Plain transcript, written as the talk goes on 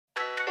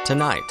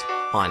tonight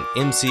on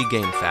MC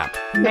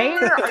GameFAP.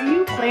 Mayor, are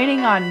you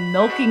planning on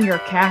milking your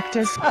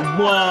cactus?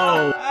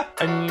 Whoa!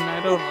 I mean,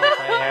 I don't know if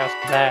I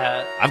asked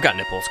that. I've got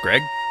nipples,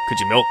 Greg. Could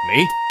you milk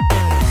me?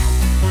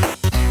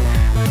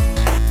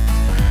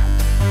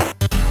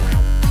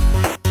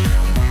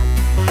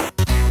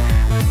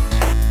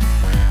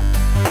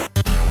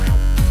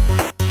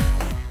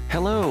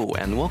 Hello,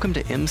 and welcome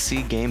to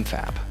MC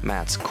GameFAP,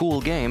 Matt's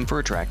cool game for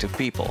attractive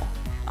people.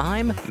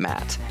 I'm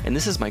Matt, and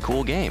this is my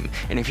cool game,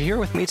 and if you're here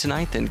with me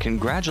tonight, then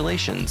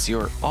congratulations,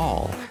 you're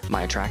all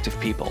my attractive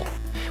people.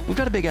 We've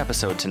got a big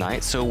episode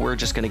tonight, so we're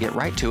just going to get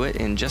right to it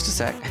in just a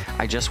sec.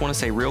 I just want to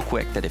say real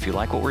quick that if you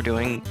like what we're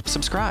doing,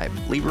 subscribe,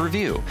 leave a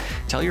review,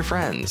 tell your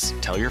friends,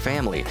 tell your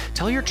family,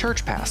 tell your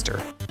church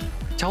pastor.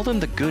 Tell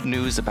them the good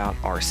news about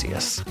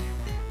Arceus.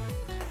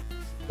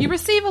 You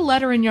receive a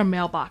letter in your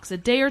mailbox a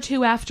day or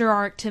two after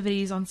our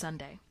activities on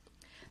Sunday.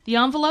 The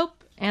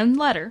envelope and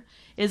letter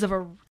is of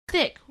a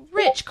thick,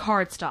 rich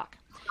cardstock.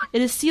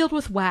 It is sealed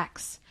with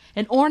wax,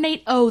 an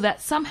ornate O that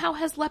somehow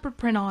has leopard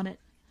print on it.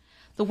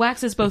 The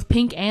wax is both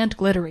pink and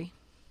glittery.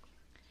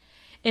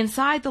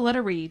 Inside, the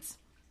letter reads,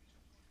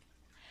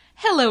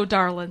 "Hello,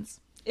 darlings.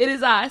 It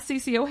is I,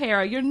 Cece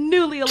O'Hara, your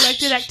newly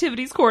elected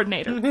activities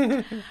coordinator."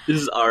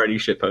 This is already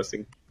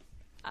shitposting.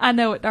 I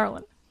know it,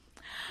 darling.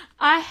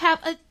 I have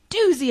a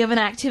doozy of an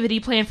activity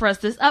planned for us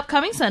this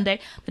upcoming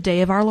Sunday, the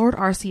day of our Lord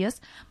Arceus.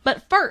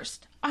 But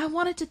first, I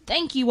wanted to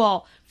thank you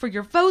all for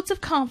your votes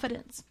of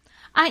confidence.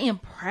 I am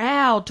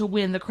proud to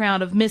win the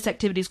crown of Miss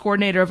Activities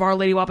Coordinator of Our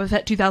Lady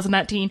Wapafet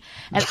 2019,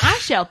 and I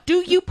shall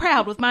do you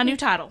proud with my new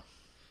title.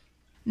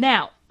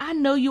 Now, I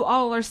know you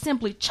all are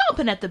simply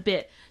chomping at the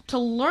bit to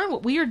learn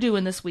what we are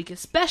doing this week,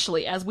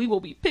 especially as we will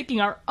be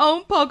picking our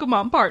own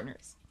Pokemon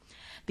partners.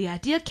 The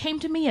idea came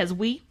to me as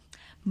me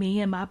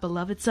and my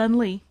beloved son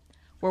Lee,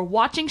 were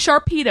watching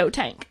Sharpedo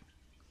Tank.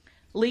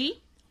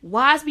 Lee,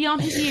 wise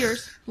beyond his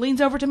years,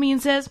 leans over to me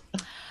and says,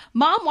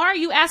 "Mom, why are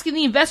you asking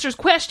the investors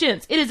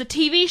questions? It is a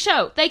TV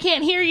show. They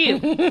can't hear you."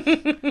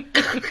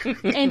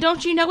 And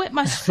don't you know it?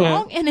 My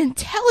strong and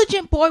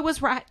intelligent boy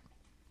was right.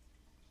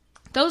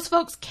 Those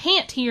folks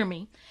can't hear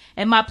me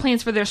and my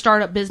plans for their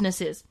startup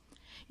businesses.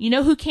 You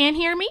know who can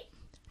hear me?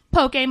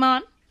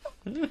 Pokemon.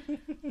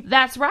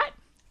 That's right.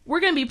 We're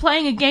going to be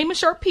playing a game of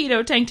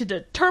Sharpedo Tank to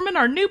determine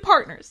our new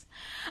partners.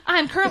 I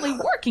am currently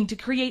working to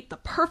create the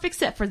perfect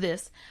set for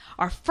this,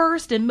 our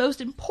first and most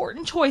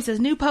important choice as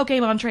new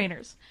Pokemon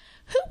trainers.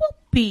 Who will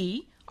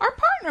be our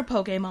partner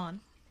Pokemon?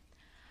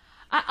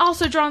 I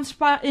also draw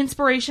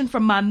inspiration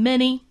from my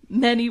many,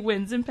 many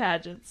wins in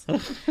pageants.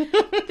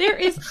 There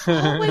is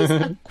always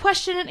a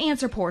question and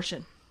answer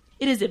portion.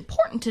 It is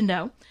important to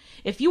know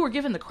if you were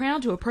given the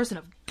crown to a person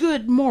of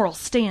good moral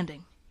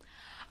standing.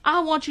 I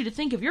want you to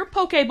think of your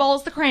Pokeball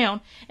as the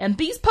crown, and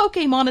these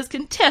Pokemon as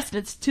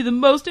contestants to the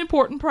most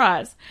important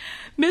prize,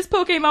 Miss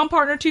Pokemon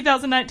Partner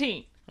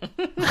 2019.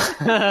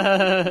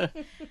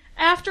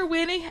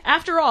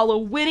 After all, a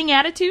winning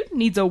attitude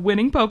needs a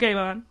winning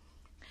Pokemon.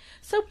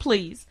 So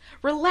please,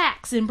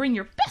 relax and bring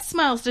your best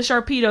smiles to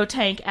Sharpedo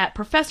Tank at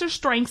Professor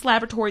Strength's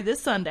laboratory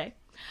this Sunday.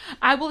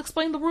 I will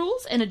explain the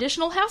rules and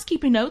additional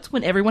housekeeping notes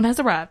when everyone has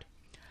arrived.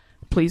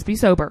 Please be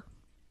sober.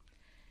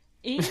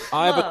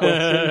 I have a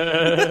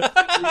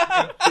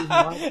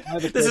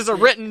question. This is a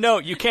written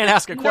note. You can't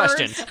ask a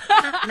question.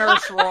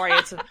 Nurse Roy,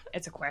 it's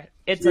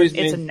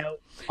a note.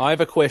 I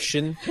have a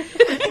question.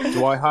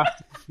 Do I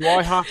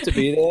have to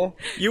be there?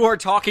 You are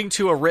talking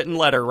to a written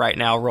letter right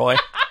now, Roy.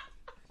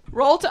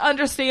 Roll to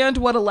understand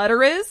what a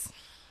letter is.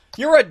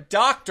 You're a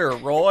doctor,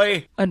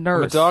 Roy. A nurse.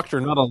 I'm a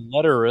doctor, not a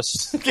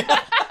letterist.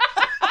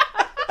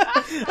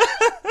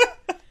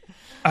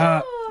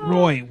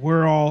 Roy,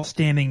 we're all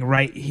standing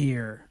right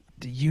here.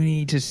 Do you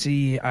need to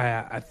see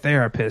a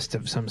therapist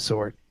of some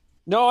sort?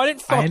 No, I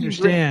didn't fucking drink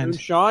understand.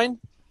 moonshine.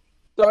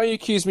 Don't you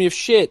accuse me of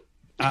shit.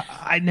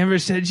 I never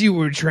said you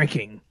were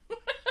drinking.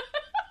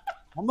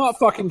 I'm not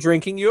fucking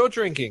drinking, you're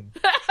drinking.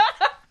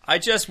 I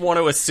just want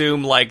to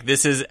assume, like,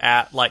 this is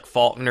at, like,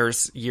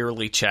 Faulkner's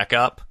yearly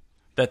checkup,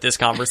 that this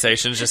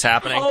conversation is just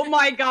happening. Oh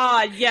my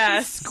god,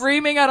 yes.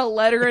 Screaming at a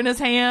letter in his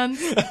hand.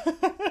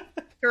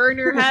 Turn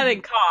your head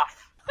and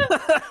cough.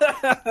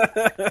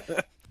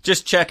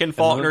 Just checking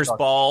Faulkner's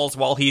balls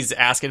while he's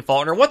asking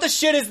Faulkner, "What the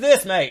shit is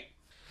this, mate?"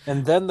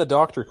 And then the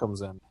doctor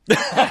comes in.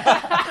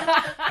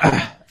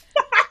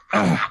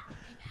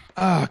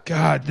 Oh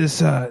God,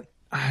 this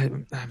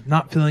I'm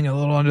not feeling a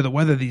little under the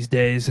weather these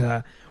days,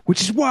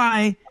 which is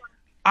why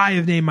I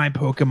have named my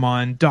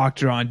Pokemon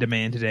Doctor On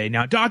Demand today.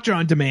 Now, Doctor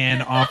On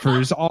Demand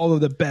offers all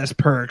of the best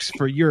perks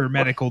for your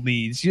medical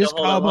needs. You just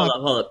Hold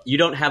up. You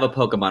don't have a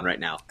Pokemon right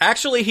now.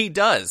 Actually, he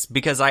does,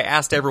 because I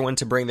asked everyone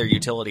to bring their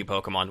utility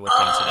Pokemon with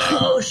them today.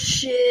 Oh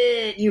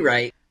shit! You're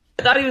right.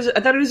 I thought he was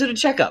at a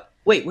checkup.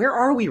 Wait, where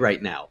are we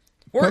right now?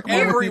 We're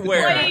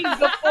everywhere. Playing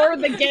before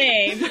the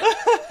game.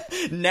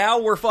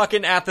 Now we're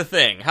fucking at the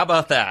thing. How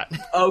about that?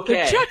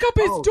 Okay. The checkup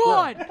is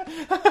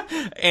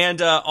done.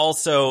 And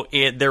also,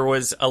 there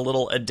was a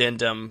little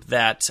addendum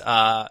that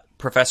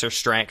Professor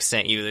Strank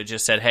sent you that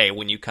just said, "Hey,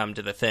 when you come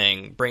to the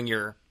thing, bring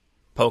your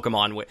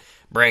Pokemon with."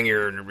 bring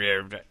your...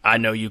 I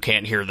know you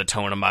can't hear the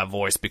tone of my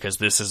voice because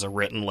this is a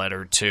written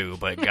letter too,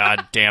 but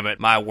god damn it,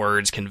 my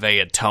words convey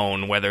a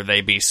tone whether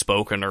they be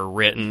spoken or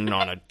written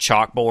on a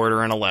chalkboard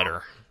or in a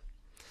letter.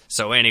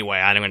 So anyway,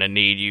 I'm going to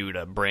need you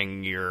to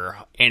bring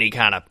any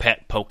kind of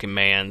pet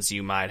Pokemans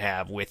you might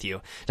have with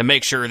you to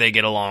make sure they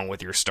get along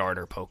with your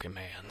starter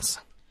Pokemans.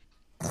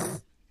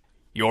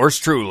 Yours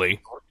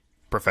truly,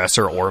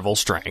 Professor Orville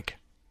Strank.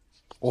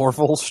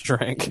 Orville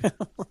Strank.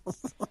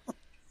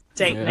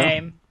 Date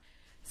name.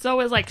 So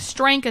is like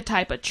Strank a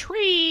type of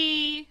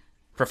tree?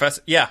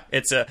 Professor, yeah,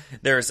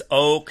 there's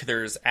oak,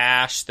 there's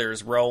ash,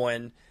 there's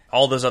rowan,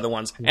 all those other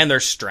ones, and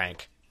there's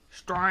Strank.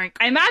 Strank.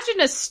 I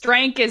imagine a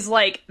Strank is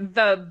like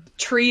the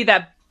tree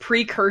that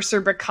Precursor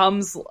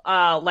becomes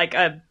like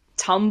a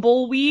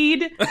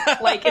tumbleweed.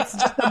 Like it's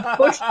just a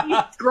bushy,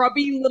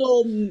 scrubby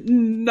little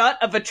nut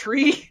of a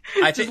tree.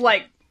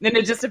 Then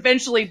it just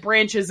eventually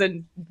branches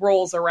and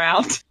rolls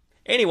around.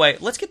 Anyway,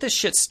 let's get this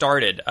shit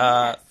started.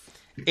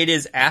 It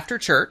is after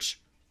church.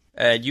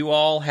 You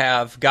all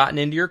have gotten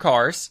into your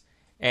cars,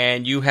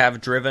 and you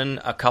have driven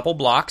a couple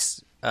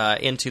blocks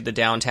into the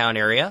downtown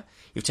area.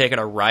 You've taken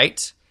a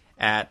right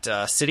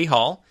at City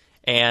Hall,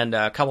 and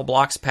a couple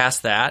blocks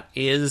past that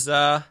is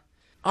on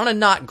a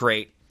not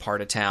great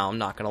part of town,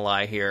 not going to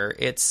lie here.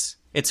 It's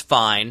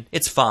fine.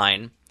 It's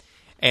fine.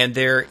 And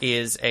there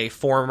is a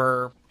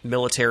former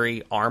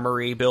military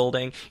armory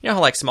building. You know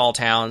how like small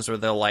towns where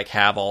they'll like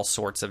have all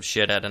sorts of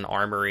shit at an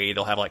armory.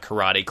 They'll have like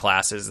karate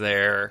classes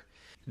there.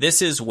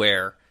 This is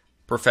where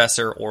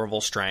Professor Orville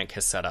Strank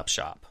has set up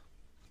shop.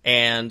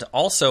 And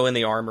also in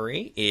the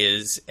armory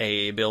is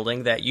a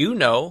building that you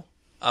know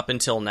up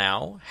until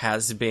now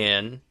has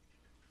been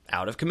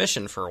out of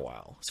commission for a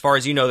while. As far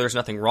as you know, there's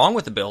nothing wrong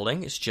with the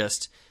building. It's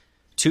just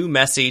too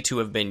messy to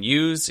have been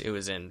used. It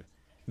was in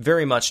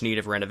very much need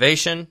of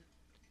renovation.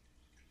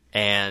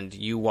 And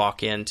you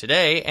walk in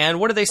today, and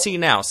what do they see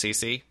now,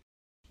 Cece?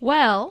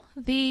 Well,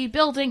 the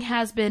building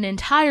has been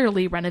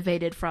entirely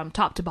renovated from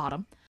top to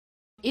bottom.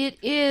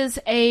 It is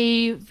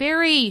a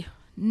very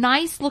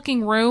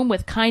nice-looking room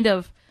with kind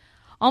of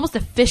almost a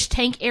fish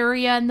tank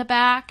area in the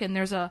back, and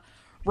there's a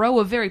row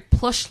of very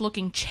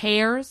plush-looking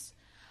chairs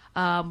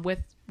with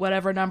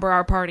whatever number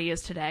our party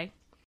is today.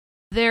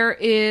 There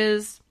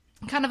is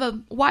kind of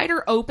a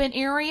wider open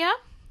area,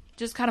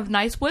 just kind of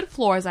nice wood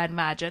floors, I'd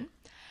imagine.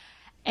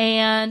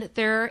 And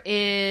there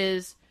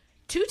is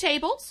 2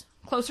 tables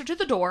closer to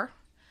the door.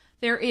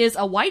 There is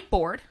a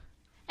whiteboard,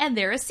 and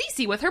there is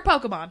Cece with her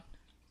Pokemon.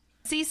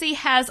 Cece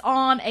has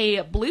on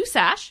a blue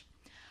sash.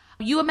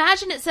 You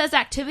imagine it says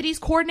activities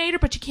coordinator,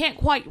 but you can't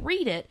quite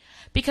read it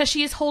because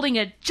she is holding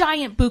a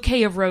giant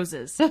bouquet of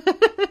roses.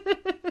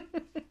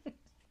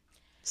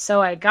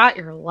 So I got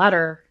your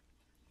letter,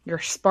 your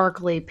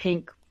sparkly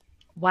pink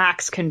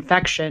wax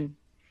confection.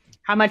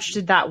 How much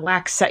did that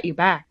wax set you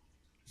back?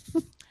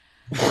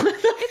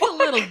 It's a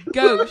little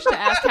gauche to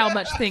ask how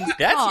much things cost,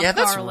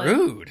 that's darling.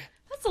 rude.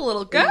 That's a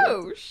little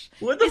gauche.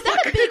 What the Is fuck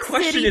that a kind big of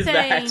question city is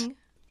that? thing?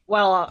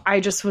 Well, I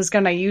just was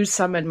going to use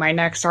some in my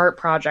next art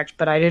project,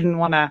 but I didn't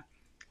want to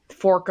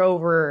fork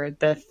over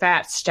the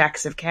fat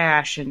stacks of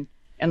cash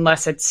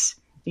unless it's,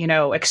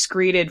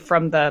 excreted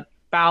from the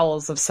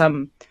bowels of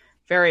some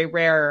very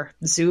rare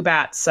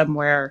Zubat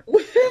somewhere.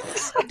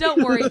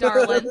 Don't worry,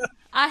 darling.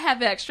 I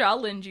have extra.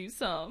 I'll lend you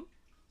some.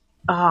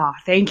 Ah,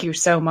 thank you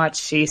so much,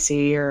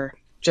 Cece. You're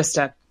just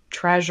a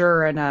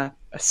treasure and a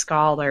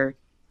scholar.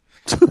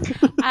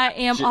 I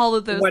am all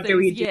of those What do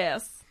we things, do?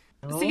 yes.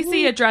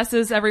 Cece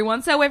addresses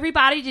everyone. So,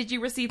 everybody, did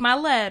you receive my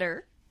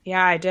letter?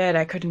 Yeah, I did.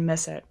 I couldn't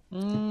miss it.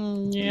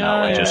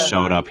 No, it just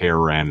showed up here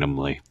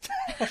randomly.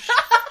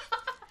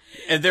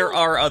 And there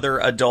are other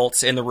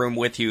adults in the room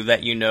with you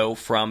that you know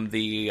from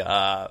the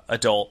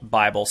adult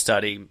Bible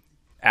study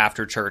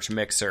after church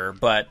mixer,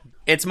 but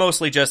it's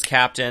mostly just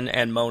Captain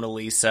and Mona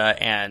Lisa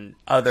and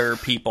other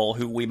people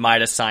who we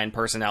might assign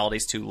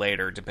personalities to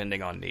later,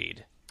 depending on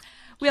need.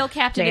 Well,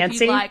 Captain, Nancy?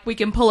 if you'd like, we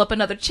can pull up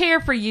another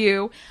chair for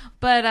you.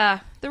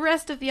 But the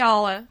rest of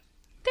y'all,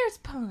 there's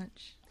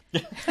Punch.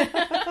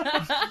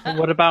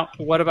 What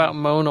about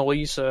Mona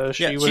Lisa?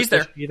 Yeah, she's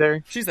there. Is she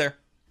there? She's there.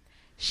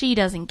 She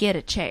doesn't get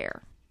a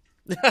chair.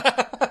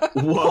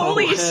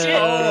 Holy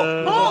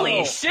shit!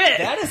 Holy shit!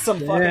 That is some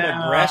fucking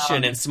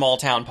aggression in small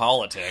town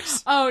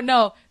politics. Oh,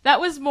 no. That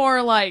was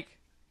more like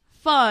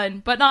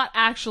fun, but not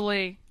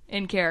actually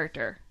in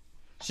character.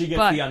 She gets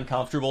But- the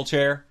uncomfortable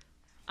chair.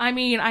 I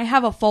mean, I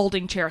have a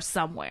folding chair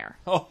somewhere.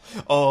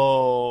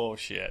 Oh,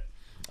 shit.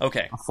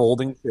 Okay. A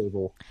folding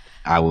table.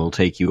 I will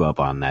take you up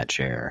on that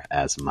chair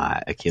as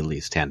my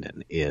Achilles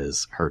tendon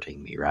is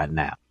hurting me right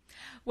now.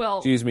 Well,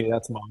 Excuse me,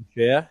 that's my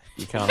chair.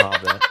 You can't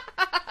have that.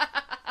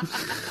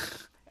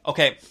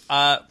 Okay,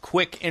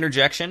 quick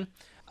interjection.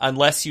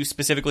 Unless you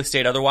specifically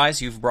state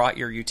otherwise, you've brought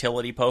your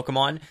utility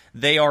Pokemon.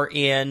 They are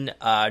in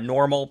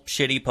normal,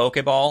 shitty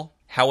Pokeball.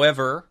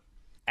 However,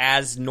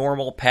 as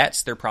normal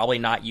pets, they're probably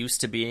not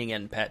used to being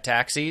in pet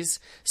taxis,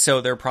 so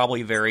they're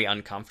probably very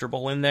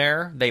uncomfortable in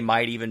there. They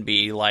might even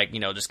be like,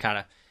 just kind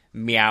of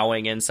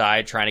meowing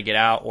inside trying to get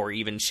out, or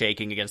even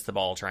shaking against the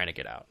ball trying to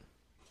get out.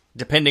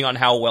 depending on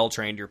how well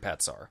trained your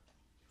pets are.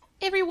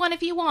 Everyone,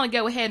 if you want to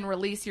go ahead and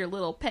release your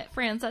little pet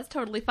friends, that's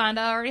totally fine.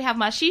 I already have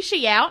my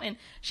Shishi out, and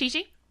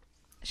Shishi,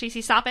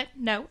 stop it.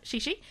 No,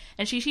 Shishi.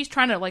 And Shishi's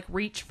trying to, like,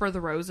 reach for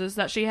the roses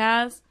that she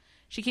has.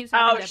 She keeps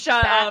having to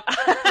shut back up.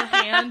 her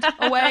hand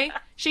away.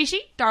 Shishi,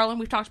 darling,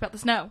 we've talked about the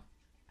snow.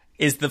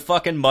 Is the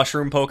fucking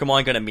mushroom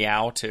Pokemon gonna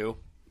meow too?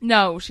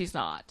 No, she's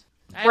not.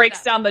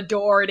 Breaks down the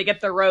door to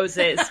get the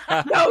roses.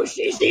 No,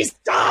 Shishi,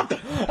 stop!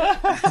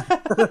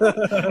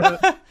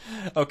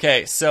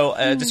 Okay,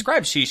 so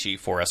describe Shishi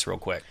for us real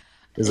quick.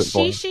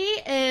 Shishi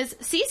is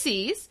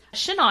CC's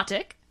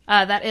Shiinotic.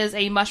 That is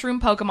a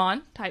mushroom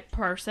Pokemon type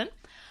person.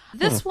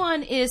 This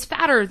one is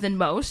fatter than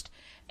most,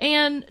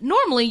 and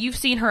normally you've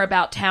seen her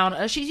about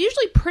town. She's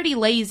usually pretty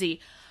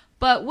lazy,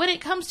 but when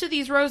it comes to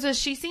these roses,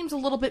 she seems a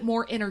little bit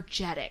more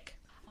energetic.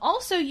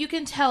 Also, you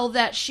can tell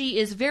that she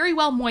is very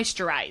well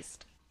moisturized.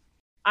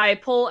 I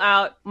pull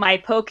out my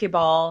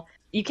Pokeball.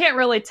 You can't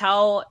really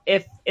tell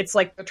if it's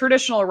like the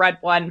traditional red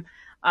one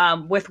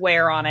with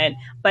wear on it,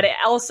 but it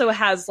also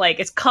has like,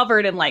 it's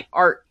covered in like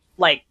art,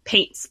 like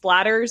paint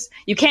splatters.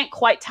 You can't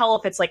quite tell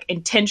if it's like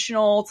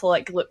intentional to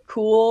like look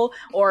cool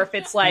or if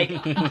it's like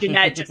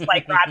Jeanette just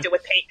like grabbed it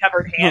with paint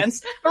covered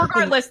hands. But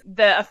regardless,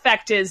 the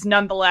effect is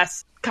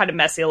nonetheless kind of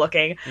messy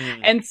looking.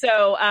 And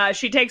so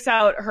she takes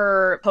out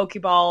her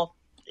Pokeball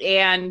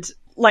and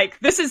like,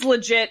 this is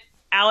legit.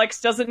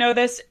 Alex doesn't know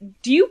this.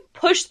 Do you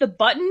push the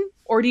button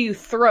or do you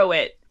throw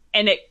it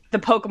and the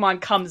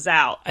Pokemon comes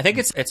out? I think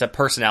it's a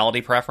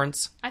personality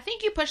preference. I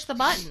think you push the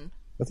button.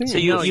 So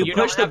you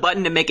push the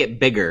button to make it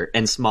bigger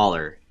and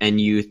smaller, and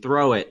you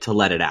throw it to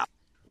let it out.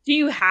 Do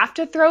you have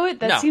to throw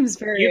it? That No. seems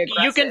very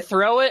aggressive. You can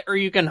throw it, or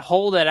you can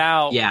hold it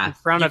out in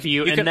front of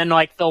you, you and can- then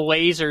like the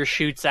laser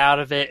shoots out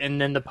of it,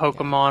 and then the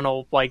Pokemon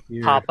will like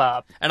pop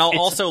up. And I'll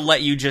also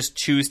let you just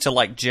choose to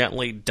like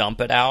gently dump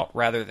it out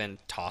rather than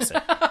toss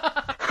it.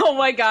 Oh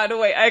my god,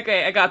 wait,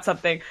 okay, I got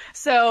something.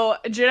 So,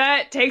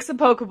 Jeanette takes a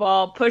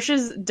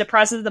Pokeball,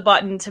 depresses the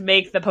button to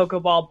make the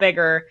Pokeball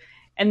bigger,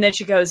 and then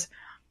she goes,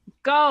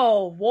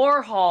 "Go,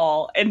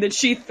 Warhol!" And then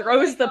she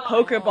throws the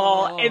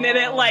Pokeball, and then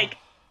it like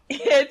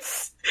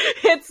hits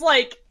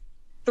like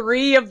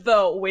 3 of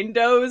the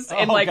windows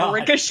and like God.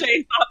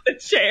 ricochets off the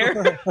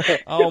chair.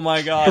 Oh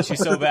my god, she's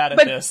so bad at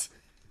this.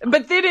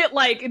 But then it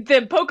like,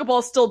 the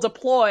Pokeball still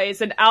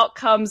deploys, and out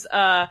comes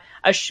a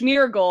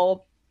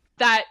Schmeargle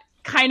that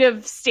kind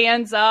of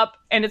stands up,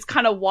 and it's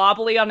kind of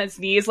wobbly on its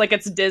knees, like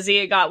it's dizzy.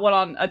 It got one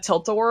on a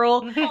tilt-a-whirl,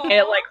 and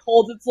it like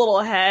holds its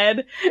little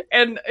head,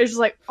 and it's just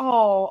like,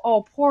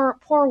 oh, poor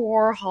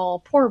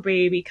Warhol, poor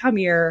baby, come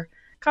here,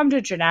 come to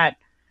Jeanette,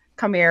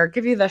 come here,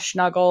 give you the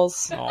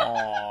snuggles.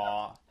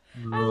 Aww.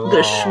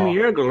 The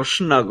Schmeargle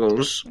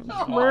snuggles.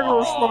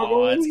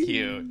 Aww, that's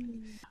cute.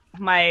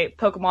 My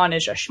Pokemon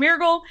is a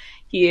Schmeargle.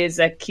 He is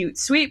a cute,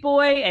 sweet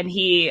boy, and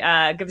he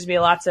gives me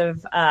lots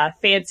of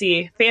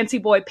fancy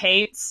boy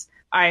paints.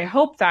 I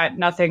hope that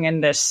nothing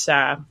in this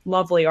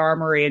lovely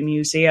armory and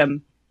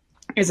museum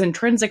is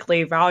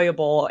intrinsically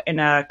valuable in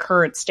a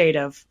current state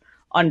of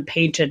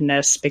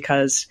unpaintedness,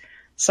 because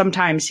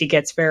sometimes he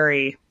gets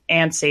very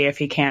antsy if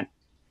he can't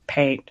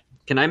paint.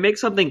 Can I make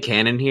something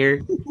canon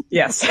here?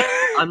 Yes.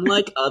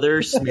 Unlike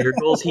other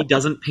Smeargles, he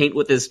doesn't paint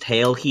with his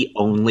tail, he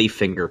only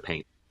finger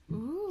paints.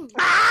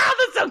 Ah,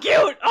 that's so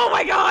cute! Oh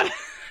my god!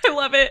 I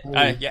love it.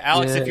 Yeah,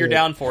 Alex, if you're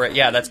down for it,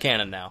 yeah, that's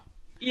canon now.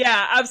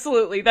 Yeah,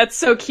 absolutely. That's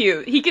so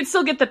cute. He can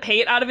still get the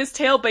paint out of his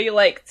tail, but he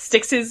like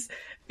sticks his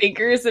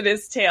fingers in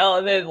his tail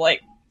and then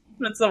like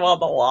puts them on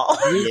the wall.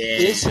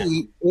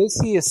 Is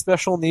he a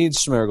special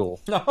needs Smeargle?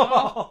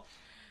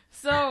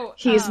 So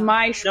He's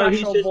my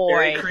special just boy.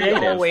 very He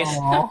creative. always,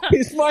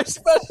 He's my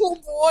special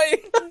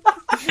boy.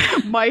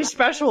 my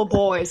special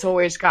boy's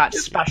always got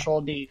special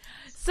needs.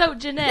 So,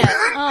 Jeanette,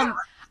 I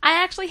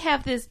actually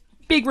have this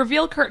big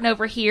reveal curtain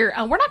over here.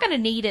 We're not going to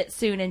need it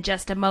soon in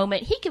just a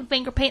moment. He can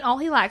finger paint all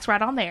he likes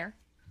right on there.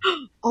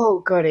 Oh,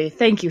 goody.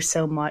 Thank you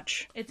so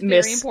much. It's very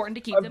Miss important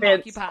to keep them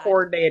Events occupied.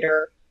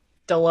 Coordinator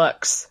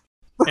Deluxe.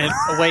 And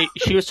wait,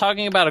 she was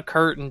talking about a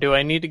curtain. Do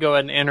I need to go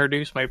ahead and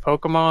introduce my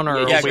Pokemon,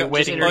 or Yeah, are we go- just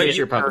waiting to introduce get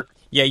your Pokemon.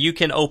 Yeah, you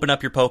can open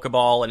up your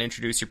Pokeball and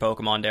introduce your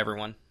Pokemon to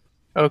everyone.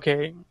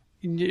 Okay.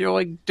 You're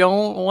like,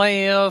 don't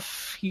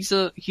laugh. He's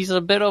a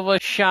bit of a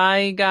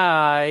shy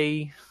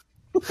guy.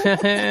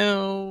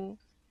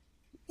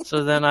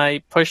 So then I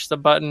push the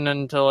button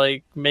and to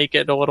like make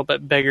it a little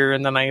bit bigger,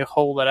 and then I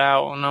hold it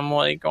out, and I'm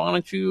like, why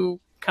don't you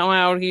come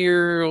out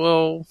here,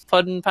 little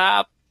Pud and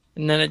Pop?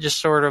 And then it just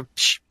sort of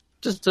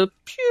just a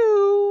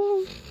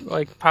pew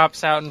like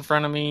pops out in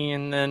front of me,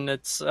 and then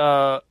it's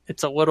a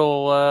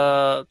little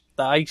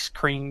the ice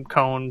cream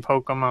cone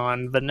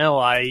Pokemon,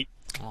 Vanillite.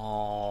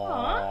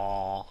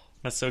 Aww.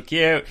 That's so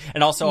cute.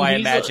 And also, I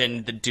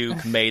imagine the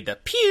Duke made the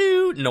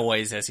pew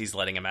noise as he's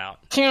letting him out.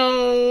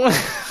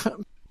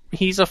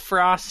 He's a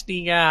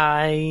frosty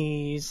guy.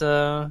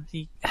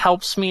 He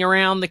helps me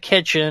around the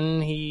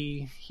kitchen.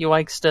 He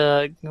likes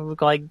to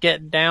like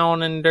get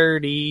down and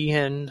dirty.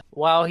 And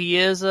while he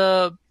is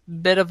a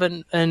bit of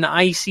an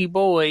icy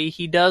boy.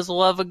 He does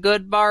love a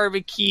good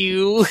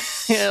barbecue,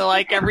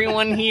 like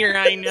everyone here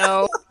I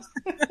know.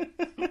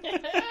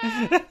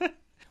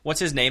 What's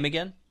his name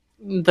again?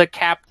 The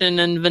Captain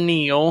and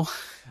Vanille.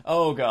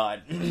 Oh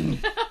God.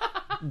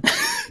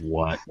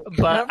 What?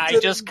 But I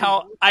just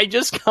call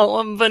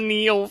him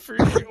Vanille for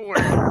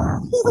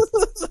sure.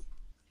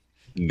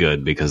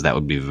 Good, because that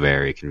would be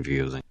very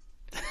confusing.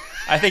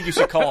 I think you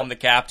should call him the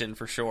Captain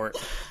for short.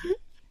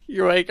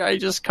 You're like, I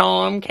just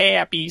call him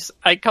Cappy.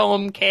 I call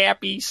him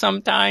Cappy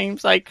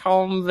sometimes. I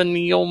call him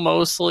Vanille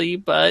mostly,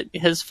 but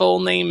his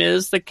full name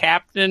is the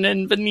Captain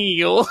and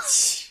Vanille.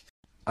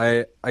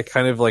 I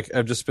kind of like,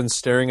 I've just been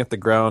staring at the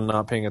ground,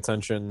 not paying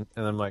attention,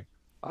 and I'm like,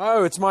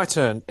 oh, it's my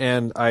turn.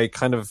 And I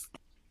kind of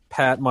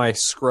pat my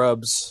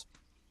scrubs,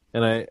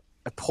 and I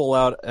pull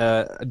out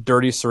a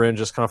dirty syringe,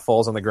 just kind of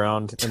falls on the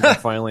ground, and then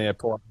finally I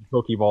pull out a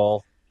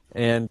Pokeball,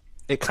 and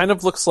it kind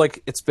of looks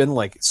like it's been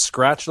like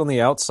scratched on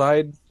the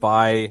outside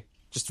by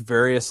just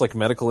various like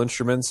medical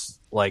instruments.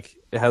 Like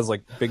it has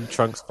like big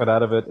chunks cut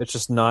out of it. It's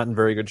just not in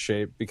very good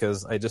shape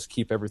because I just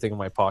keep everything in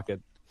my pocket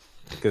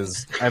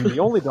because I'm the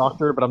only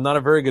doctor, but I'm not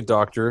a very good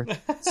doctor.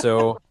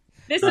 So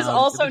this is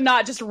also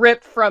not just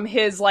ripped from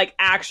his like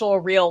actual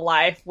real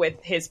life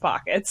with his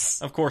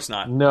pockets. Of course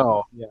not.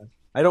 no, yeah.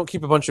 I don't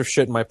keep a bunch of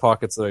shit in my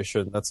pockets that I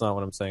shouldn't. That's not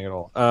what I'm saying at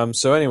all.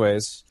 So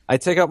anyways, I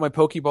take out my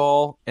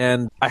Pokeball,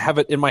 and I have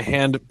it in my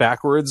hand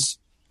backwards,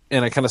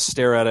 and I kind of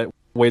stare at it,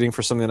 waiting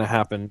for something to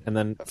happen. And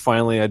then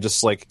finally, I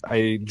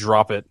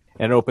drop it,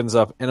 and it opens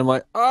up, and I'm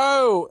like,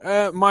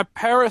 oh, my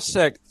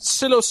Parasect,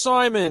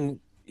 Psilocymon.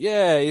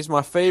 Yeah, he's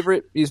my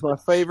favorite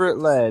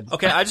lad.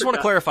 Okay, I just want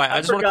to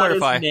clarify.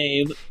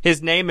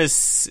 His name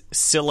is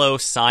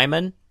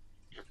Psilocymon.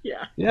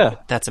 Yeah.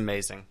 That's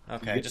amazing.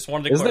 Okay, just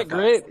wanted to Isn't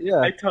clarify. it great? Yeah.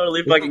 I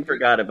totally fucking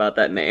forgot about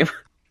that name.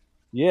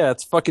 Yeah,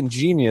 it's fucking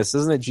genius.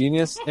 Isn't it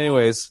genius?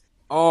 Anyways.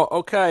 Oh,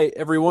 okay,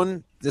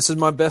 everyone. This is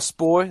my best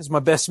boy. This is my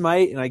best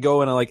mate. And I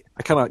go and I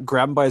kind of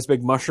grab him by his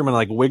big mushroom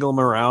and wiggle him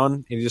around.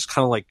 And he just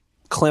kind of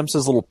clamps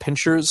his little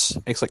pinchers,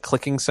 makes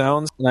clicking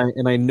sounds.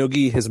 And I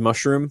noogie his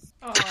mushroom.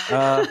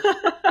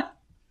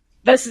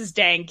 This is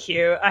dang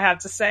cute, I have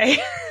to say.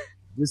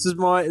 This is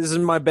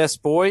my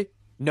best boy.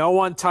 No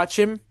one touch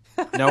him.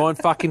 No one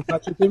fucking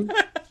touches him.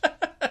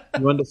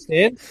 You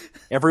understand?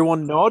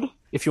 Everyone nod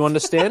if you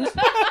understand.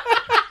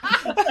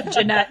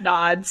 Jeanette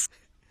nods.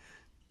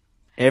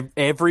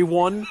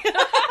 Everyone.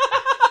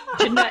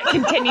 Jeanette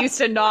continues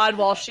to nod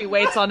while she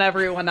waits on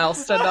everyone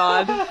else to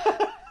nod.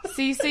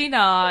 CC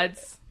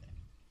nods.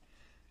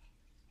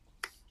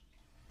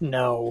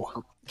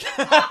 No.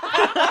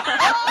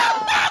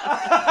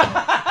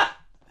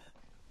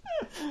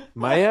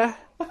 Maya,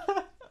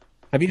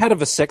 have you had a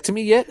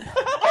vasectomy yet?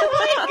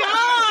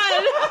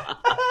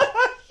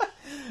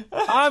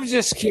 I'm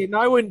just kidding.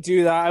 I wouldn't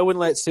do that. I wouldn't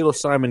let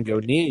Psilocymon go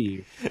near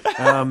you.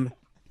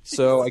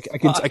 So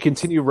I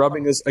continue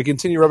rubbing his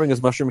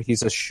mushroom.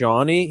 He's a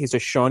shiny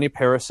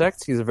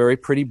Parasect. He's a very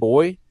pretty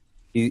boy.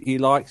 He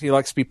likes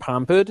to be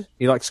pampered.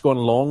 He likes to go on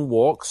long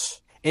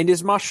walks. And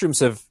his mushrooms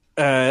have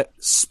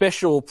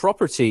special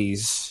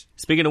properties.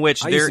 Speaking of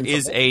which, there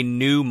is a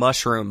new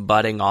mushroom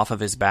budding off of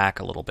his back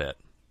a little bit.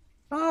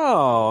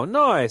 Oh,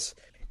 nice.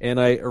 And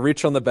I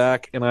reach on the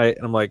back, and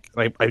I'm like,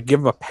 I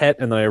give him a pet,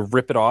 and then I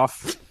rip it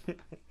off.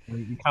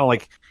 And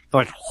kind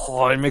of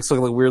oh, it makes a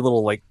weird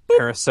little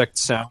Parasect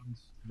sound.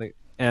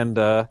 And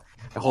I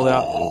hold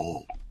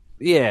out.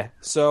 Yeah.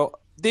 So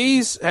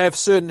these have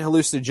certain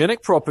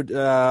hallucinogenic properties.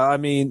 I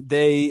mean,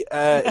 they're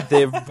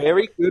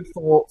very good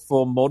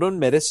for modern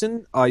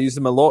medicine. I use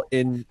them a lot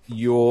in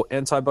your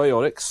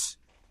antibiotics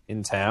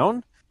in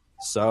town.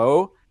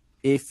 So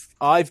if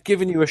I've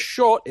given you a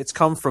shot, it's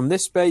come from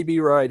this baby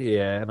right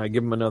here, and I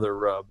give him another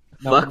rub.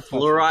 Fuck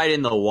fluoride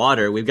in the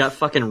water. We've got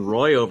fucking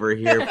Roy over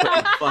here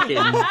putting fucking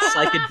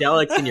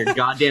psychedelics in your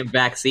goddamn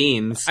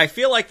vaccines. I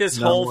feel like this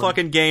whole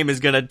fucking game is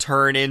gonna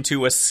turn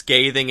into a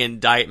scathing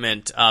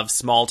indictment of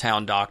small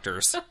town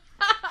doctors.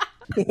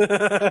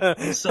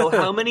 So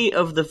how many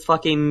of the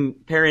fucking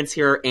parents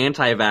here are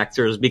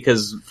anti-vaxxers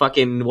because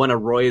fucking one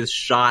of Roy's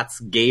shots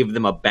gave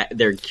them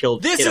their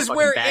killed This kid is a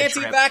where bad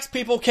trip? anti-vax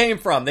people came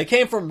from. They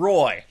came from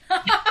Roy.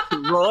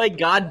 Roy,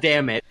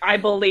 goddammit. I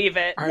believe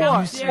it. Are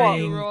you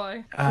saying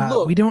Roy.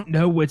 we don't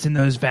know what's in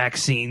those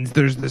vaccines?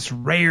 There's this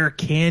rare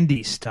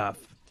candy stuff.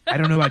 I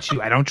don't know about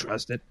you. I don't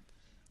trust it.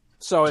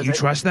 So Do you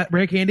trust that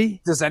rare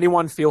candy? Does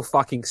anyone feel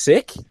fucking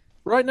sick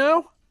right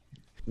now?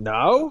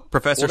 No?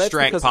 Professor Well,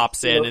 Strank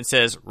pops in and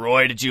says,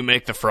 "Roy, did you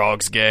make the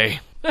frogs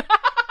gay?"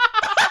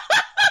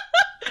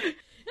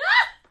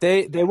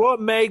 They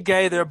weren't made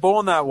gay, they're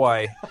born that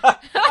way.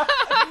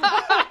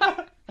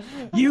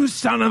 You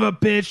son of a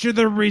bitch! You're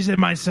the reason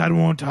my son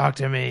won't talk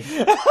to me.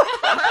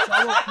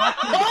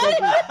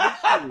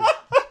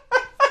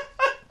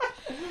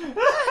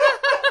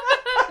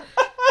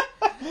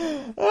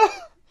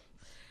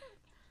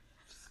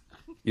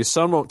 Your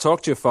son won't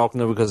talk to you,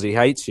 Faulkner, because he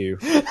hates you.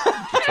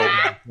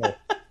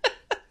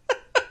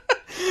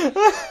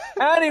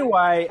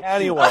 Anyway.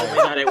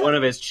 Not at one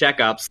of his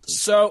checkups.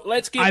 So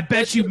let's get. I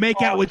bet you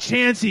make out with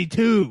Chansey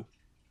too.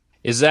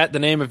 Is that the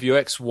name of your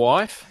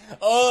ex-wife?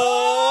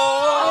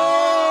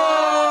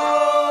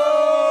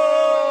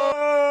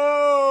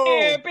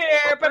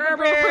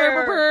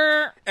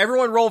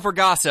 Everyone roll for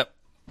gossip.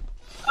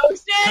 Oh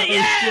shit!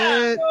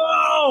 Yeah!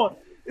 Oh,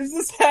 is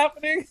this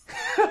happening?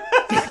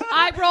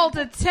 I rolled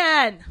a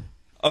 10.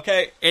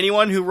 Okay,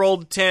 anyone who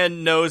rolled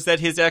 10 knows that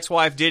his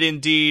ex-wife did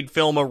indeed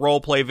film a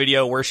roleplay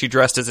video where she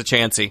dressed as a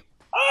Chansey.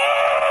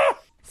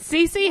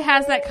 Cece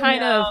has that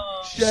kind of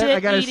Shit, I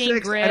got a shit-eating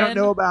 6. grin. I don't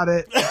know about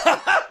it.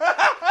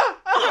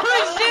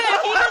 Oh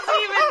shit! He doesn't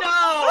even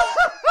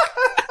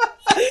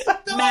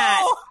know.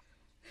 Matt,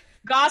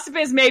 gossip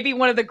is maybe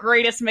one of the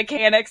greatest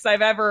mechanics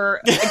I've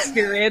ever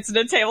experienced in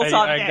a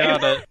tabletop I game.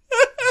 got it.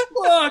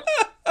 Fuck!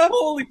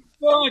 Holy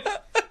fuck!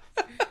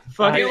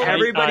 Fucking I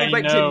everybody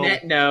but know.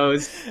 Jeanette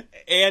knows.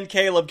 And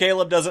Caleb.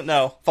 Caleb doesn't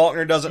know.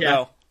 Faulkner doesn't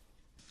know.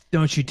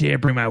 Don't you dare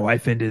bring my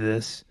wife into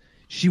this.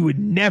 She would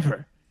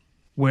never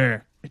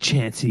wear a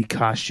Chansey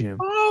costume.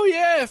 Oh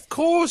yeah, of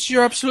course,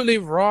 you're absolutely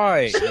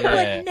right. She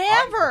would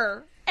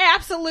never.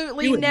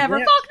 Absolutely never.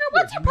 Faulkner,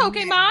 what's your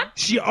Pokemon?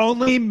 She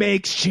only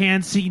makes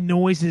Chansey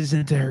noises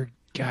into her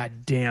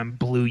goddamn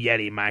Blue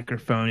Yeti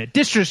microphone. A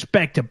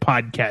disrespect to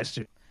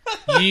podcasters.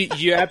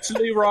 You're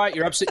absolutely right.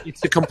 You're absolutely.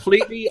 It's a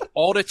completely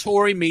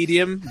auditory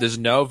medium. There's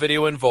no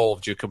video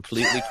involved. You're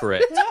completely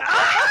correct.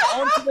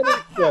 On to the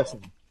next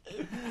person.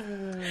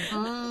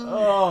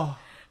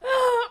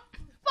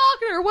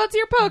 Faulkner, what's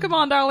your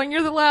Pokemon, darling?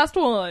 You're the last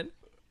one.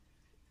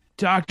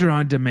 Doctor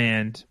on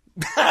Demand.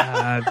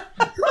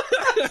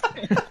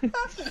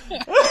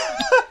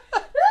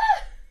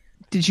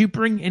 Did you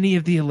bring any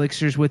of the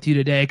elixirs with you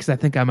today? Because I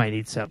think I might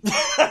need some. For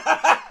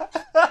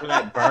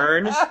that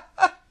burn.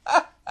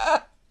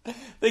 I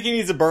think he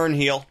needs a burn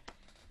heal.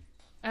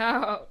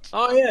 Ouch.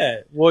 Oh yeah.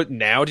 What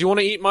now? Do you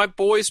want to eat my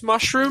boy's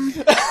mushroom?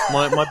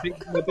 my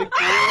big boy.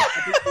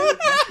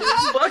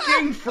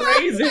 Fucking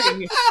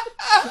phrasing.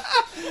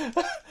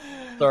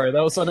 Sorry,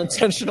 that was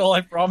unintentional.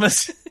 I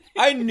promise.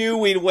 I knew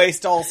we'd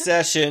waste all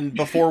session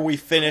before we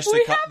finished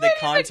the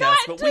contest,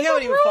 but we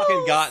haven't even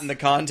fucking gotten the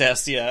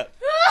contest yet.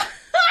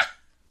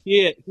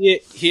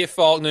 Here,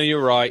 Faulkner,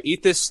 you're right.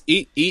 Eat this.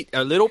 Eat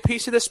a little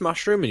piece of this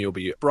mushroom, and you'll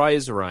be dry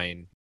as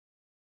rain.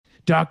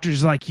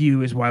 Doctors like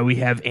you is why we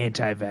have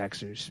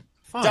anti-vaxxers.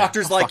 Fine.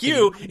 Doctors like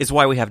you is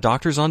why we have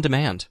Doctors on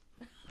Demand.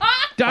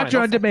 Doctor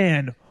on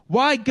Demand.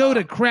 Why go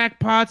to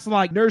crackpots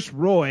like Nurse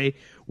Roy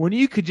when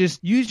you could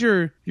just use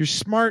your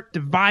smart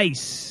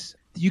device?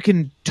 You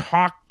can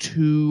talk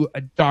to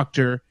a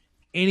doctor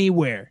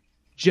anywhere.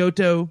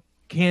 Johto,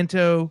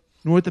 Kanto,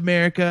 North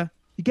America.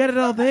 You got it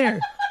all there.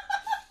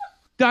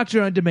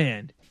 Doctor on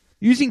Demand.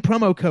 Using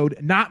promo code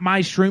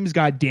NotMyShrooms,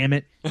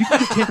 goddammit, you can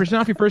get 10%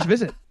 off your first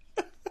visit.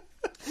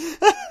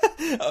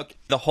 Okay.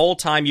 The whole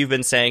time you've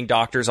been saying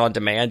Doctors on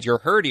Demand, your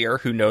herdier,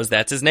 who knows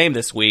that's his name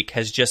this week,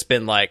 has just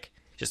been like,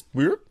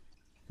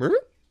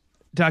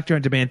 Doctor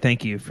on Demand,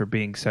 thank you for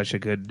being such a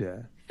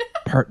good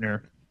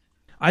partner.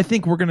 I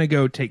think we're going to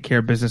go take care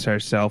of business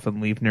ourselves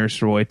and leave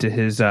Nurse Roy to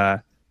his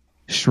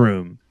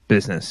shroom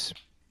business.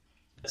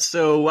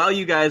 So while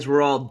you guys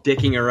were all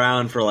dicking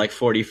around for like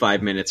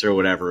 45 minutes or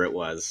whatever it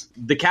was,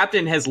 the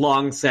captain has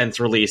long since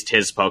released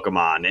his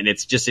Pokemon, and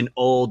it's just an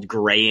old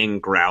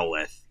graying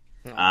Growlithe.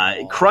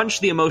 Crunch,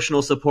 the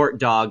emotional support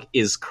dog,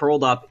 is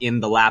curled up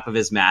in the lap of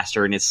his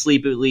master and is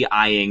sleepily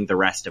eyeing the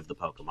rest of the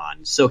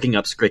Pokemon, soaking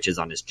up scritches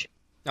on his chin.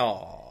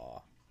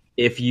 Aww.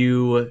 If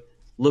you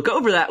look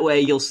over that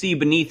way, you'll see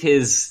beneath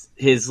his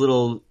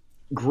little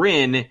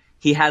grin,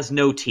 he has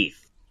no teeth.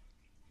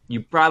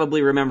 You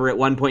probably remember at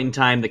one point in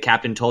time the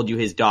captain told you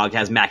his dog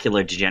has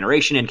macular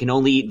degeneration and can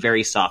only eat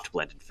very soft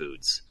blended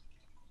foods.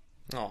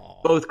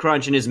 Aww. Both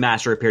Crunch and his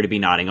master appear to be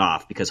nodding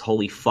off, because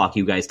holy fuck,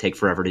 you guys take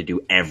forever to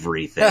do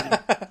everything.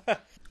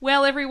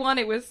 Well, everyone,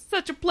 it was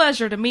such a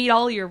pleasure to meet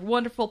all your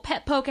wonderful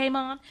pet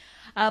Pokemon.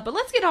 But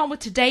let's get on with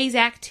today's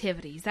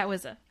activities. That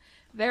was a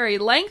very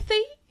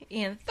lengthy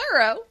and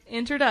thorough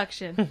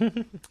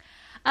introduction.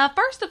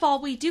 First of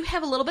all, we do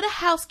have a little bit of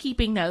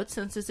housekeeping notes,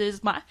 since this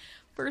is my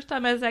first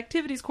time as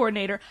activities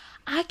coordinator.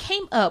 I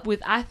came up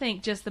with, I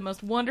think, just the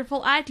most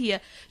wonderful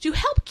idea to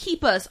help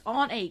keep us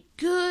on a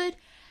good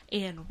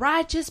and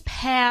righteous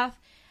path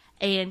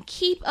and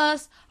keep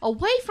us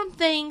away from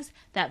things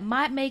that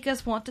might make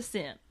us want to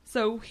sin.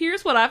 So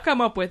here's what I've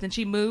come up with. And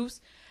she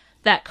moves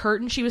that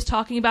curtain she was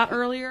talking about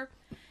earlier,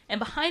 and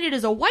behind it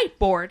is a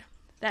whiteboard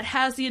that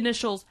has the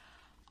initials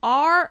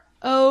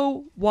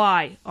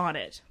ROY on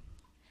it.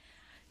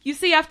 You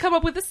see, I've come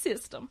up with a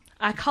system.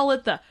 I call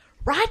it the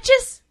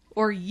righteous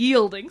or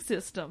yielding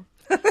system.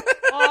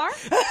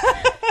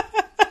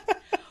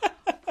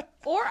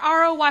 Or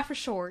ROY for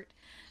short.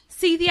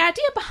 See, the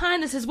idea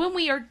behind this is when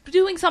we are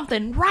doing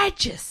something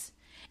righteous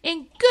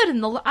and good in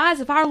the eyes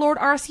of our Lord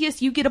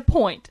Arceus, you get a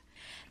point.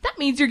 That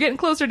means you're getting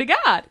closer to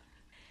God.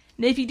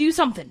 And if you do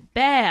something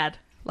bad,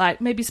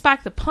 like maybe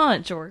spike the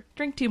punch or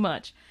drink too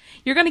much,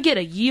 you're going to get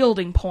a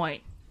yielding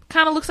point.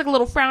 Kind of looks like a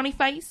little frowny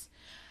face.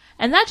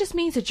 And that just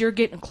means that you're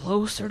getting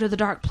closer to the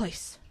dark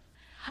place.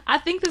 I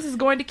think this is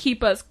going to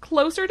keep us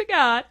closer to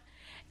God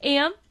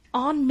and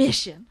on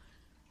mission.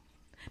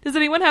 Does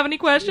anyone have any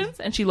questions?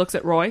 And she looks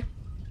at Roy.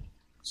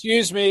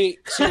 Excuse me.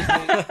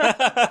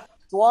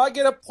 Do I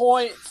get a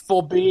point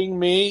for being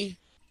me?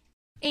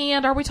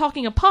 And are we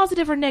talking a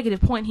positive or negative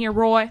point here,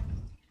 Roy?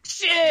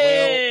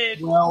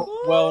 Shit! Well,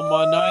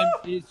 my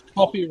name is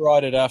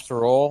copyrighted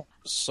after all,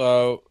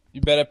 so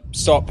you better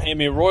start paying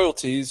me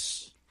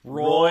royalties.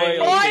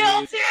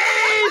 Royalties!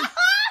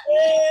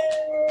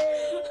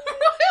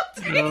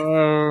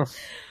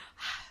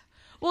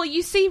 Well,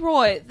 you see,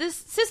 Roy, this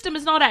system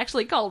is not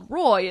actually called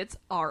Roy, it's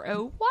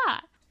R-O-Y.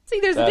 See,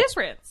 there's a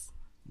difference.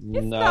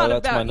 It's not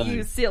that's about my name.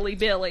 you, silly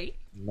Billy.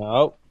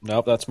 Nope,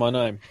 that's my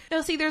name.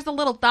 No, see, there's the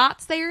little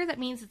dots there. That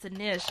means it's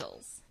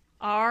initials.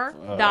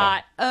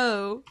 R.O.Y.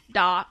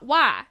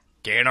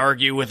 Can't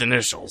argue with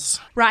initials.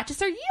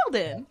 Righteous are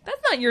yielded.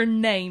 That's not your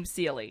name,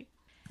 silly.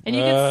 And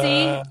you can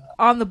see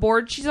on the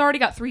board, she's already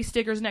got 3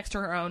 stickers next to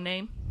her own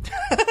name.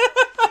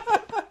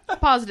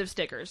 Positive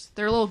stickers.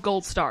 They're little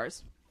gold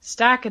stars.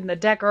 Stacking the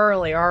deck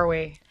early, are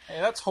we? Hey,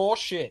 that's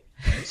horseshit.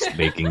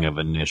 Speaking of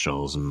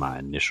initials, my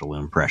initial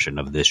impression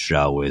of this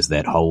show is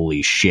that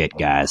holy shit,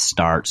 guys,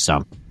 start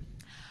something.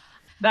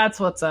 That's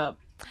what's up.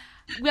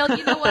 Well,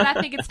 you know what?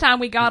 I think it's time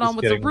we got on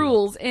with the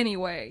rules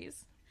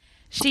anyways.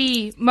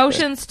 She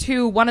motions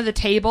to one of the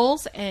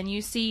tables, and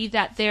you see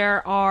that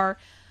there are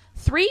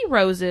 3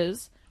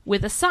 roses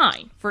with a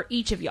sign for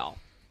each of y'all.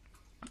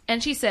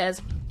 And she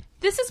says,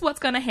 this is what's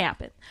going to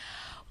happen.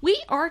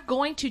 We are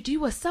going to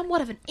do a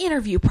somewhat of an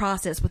interview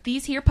process with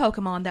these here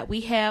Pokemon that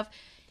we have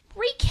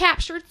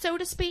recaptured, so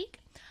to speak.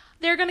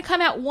 They're going to come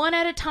out one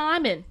at a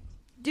time and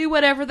do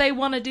whatever they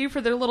want to do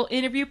for their little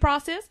interview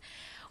process.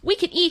 We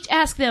can each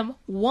ask them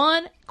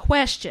one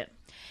question.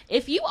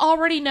 If you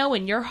already know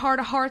in your heart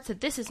of hearts that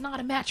this is not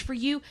a match for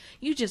you,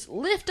 you just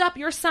lift up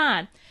your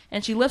sign.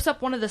 And she lifts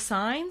up one of the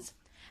signs,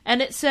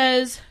 and it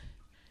says,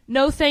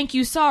 no thank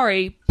you,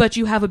 sorry, but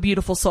you have a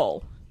beautiful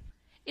soul.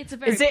 It's a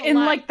very Is it in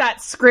like that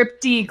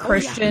scripty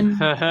Christian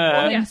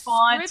font?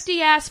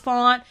 Scripty ass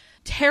font,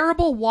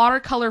 terrible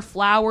watercolor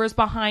flowers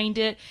behind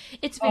it.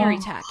 It's very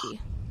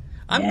tacky.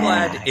 I'm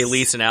glad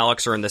Elise and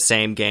Alex are in the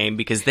same game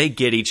because they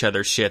get each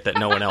other shit that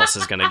no one else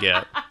is going to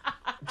get.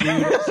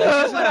 That's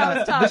what I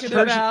was talking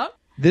about.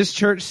 This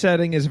church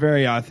setting is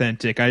very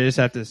authentic. I just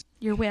have to.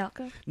 You're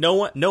welcome.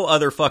 No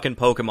other fucking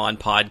Pokemon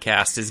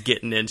podcast is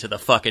getting into the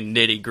fucking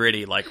nitty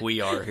gritty like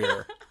we are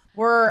here.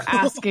 We're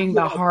asking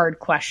the hard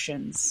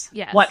questions.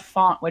 Yes. What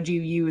font would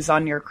you use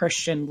on your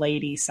Christian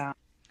lady sign?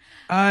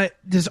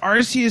 Does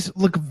Arceus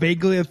look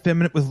vaguely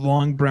effeminate with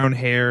long brown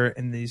hair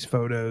in these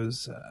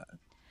photos?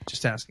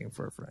 Just asking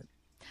for a friend.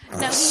 No,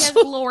 he has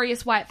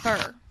glorious white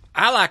fur.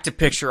 I like to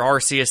picture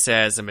Arceus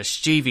as a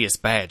mischievous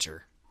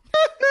badger.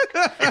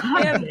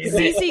 And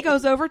Cece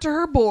goes over to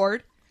her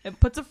board and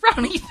puts a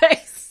frowny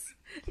face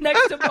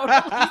next to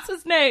Mona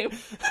Lisa's name.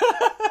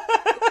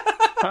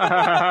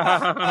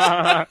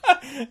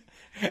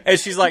 And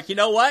she's like, you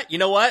know what?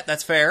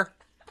 That's fair.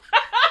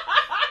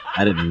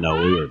 I didn't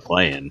know we were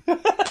playing. So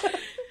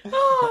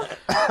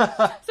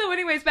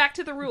anyways, back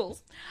to the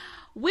rules.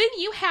 When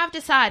you have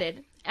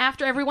decided,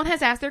 after everyone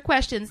has asked their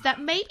questions, that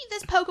maybe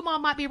this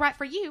Pokemon might be right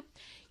for you,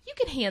 you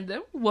can hand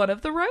them one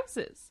of the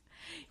roses.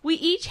 We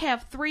each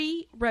have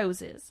 3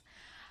 roses.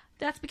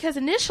 That's because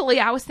initially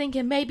I was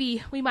thinking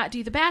maybe we might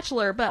do The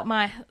Bachelor, but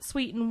my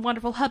sweet and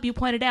wonderful hubby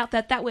pointed out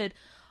that would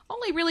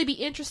only really be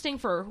interesting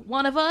for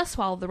one of us,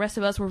 while the rest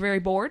of us were very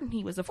bored, and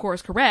he was, of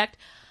course, correct.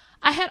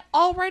 I had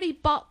already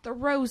bought the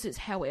roses,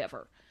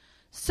 however.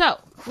 So,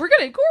 we're going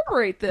to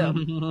incorporate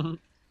them.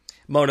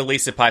 Mona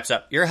Lisa pipes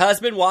up, your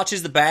husband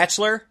watches The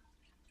Bachelor?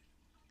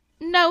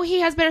 No, he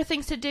has better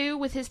things to do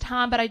with his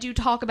time, but I do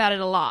talk about it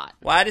a lot.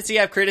 Why does he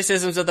have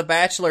criticisms of The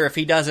Bachelor if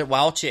he doesn't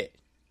watch it?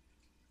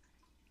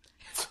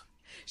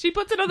 She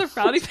puts another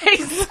frowny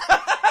face.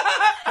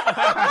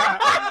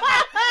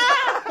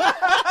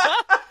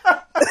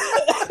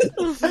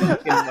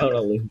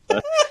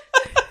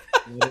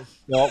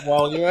 Not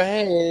while you're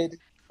ahead.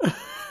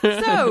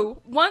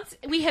 So, once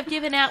we have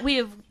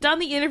done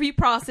the interview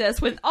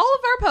process with all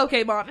of our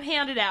Pokemon and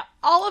handed out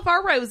all of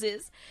our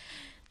roses,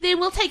 then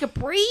we'll take a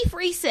brief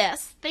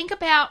recess, think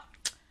about,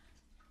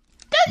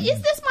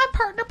 is this my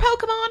partner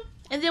Pokemon?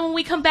 And then when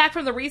we come back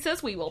from the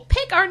recess, we will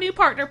pick our new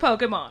partner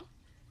Pokemon.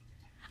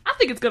 I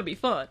think it's going to be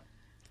fun.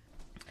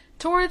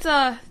 Towards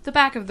the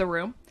back of the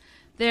room,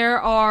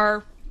 there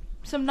are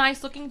some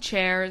nice-looking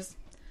chairs.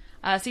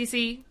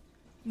 Cece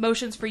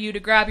motions for you to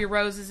grab your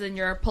roses and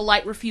your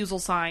polite refusal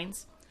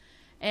signs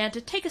and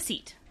to take a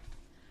seat.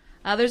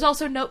 There's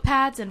also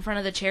notepads in front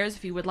of the chairs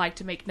if you would like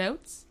to make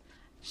notes.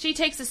 She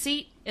takes a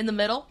seat in the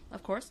middle,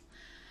 of course,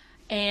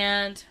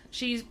 and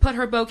she's put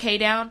her bouquet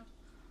down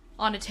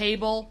on a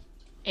table,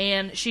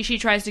 and she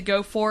tries to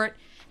go for it,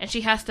 and she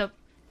has to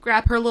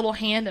grab her little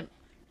hand and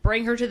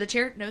bring her to the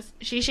chair. No,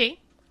 Shishi,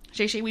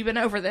 we've been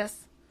over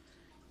this.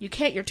 You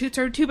can't, your toots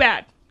are too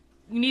bad.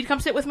 You need to come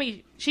sit with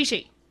me,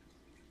 Shishi.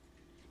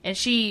 And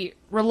she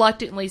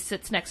reluctantly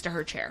sits next to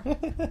her chair.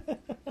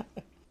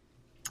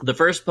 The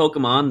first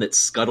Pokemon that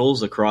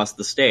scuttles across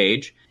the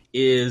stage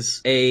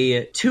is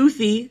a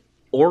toothy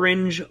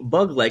orange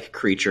bug-like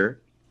creature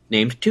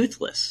named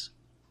Toothless.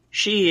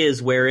 She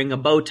is wearing a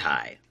bow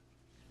tie,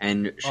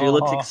 and she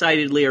looks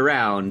excitedly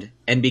around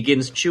and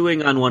begins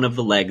chewing on one of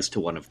the legs to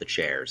one of the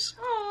chairs.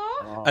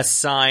 A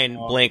sign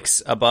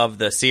blinks above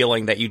the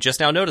ceiling that you just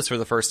now noticed for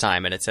the first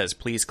time, and it says,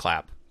 "Please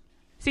clap."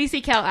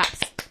 CC Cal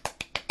apps.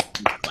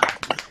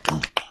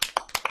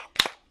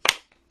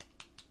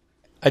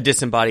 A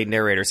disembodied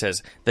narrator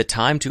says, "The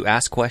time to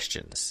ask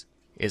questions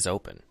is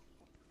open."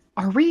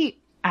 Are we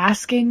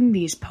asking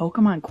these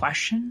Pokemon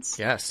questions?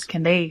 Yes.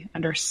 Can they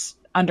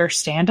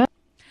understand us?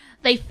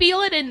 They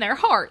feel it in their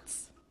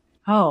hearts.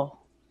 Oh.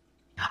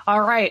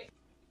 All right.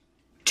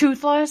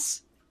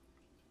 Toothless,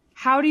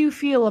 how do you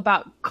feel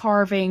about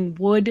carving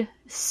wood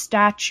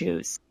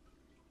statues?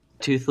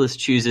 Toothless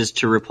chooses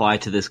to reply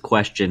to this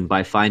question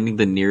by finding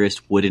the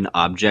nearest wooden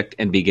object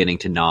and beginning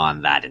to gnaw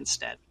on that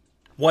instead.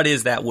 What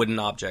is that wooden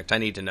object? I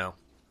need to know.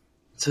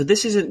 So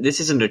this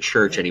isn't a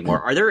church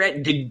anymore. Are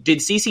there? Did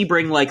Cece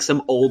bring like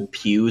some old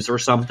pews or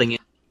something?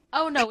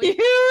 Oh, no.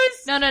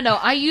 No.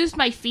 I used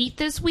my feet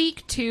this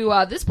week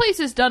to, this place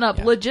is done up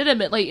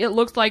legitimately. It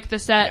looks like the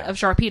set of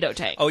Sharpedo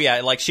Tank. Oh yeah,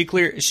 like she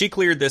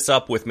cleared this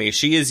up with me.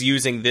 She is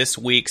using this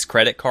week's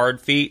credit card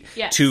feet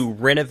to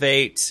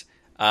renovate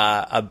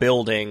a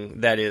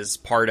building that is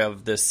part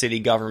of the city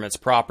government's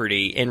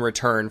property in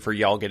return for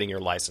y'all getting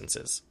your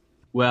licenses.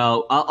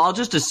 Well, I'll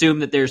just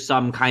assume that there's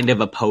some kind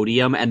of a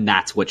podium, and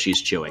that's what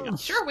she's chewing on.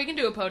 Sure, we can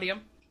do a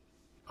podium.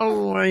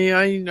 Oh,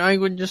 I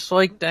would just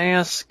like to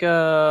ask,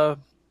 do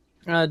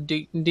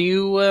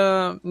you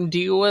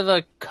live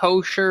a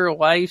kosher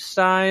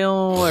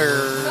lifestyle,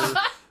 or?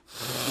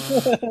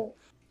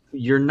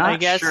 You're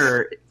not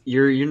sure.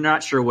 You're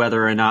not sure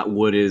whether or not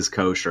wood is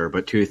kosher,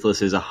 but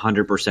Toothless is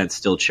 100%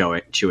 still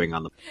chewing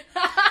on the.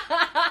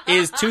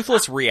 Is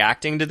Toothless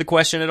reacting to the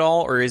question at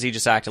all, or is he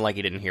just acting like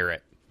he didn't hear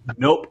it?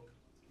 Nope.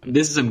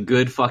 This is some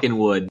good fucking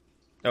wood.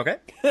 Okay.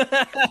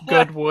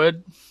 Good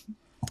wood.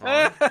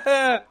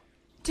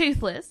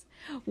 Toothless,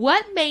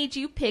 what made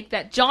you pick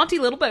that jaunty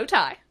little bow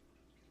tie?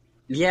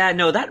 Yeah,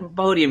 no, that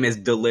podium is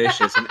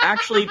delicious. And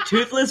actually,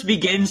 Toothless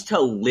begins to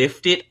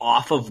lift it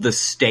off of the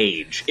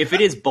stage. If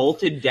it is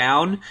bolted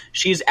down,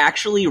 she's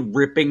actually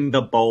ripping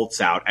the bolts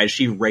out as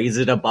she raises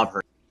it above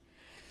her.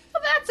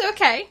 Well, that's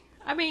okay.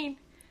 I mean,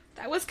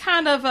 that was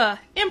kind of a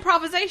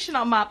improvisation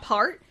on my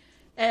part,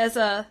 as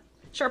a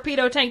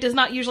Sharpedo Tank does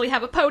not usually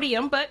have a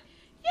podium, but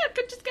yeah,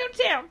 could just go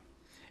down.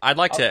 I'd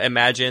like to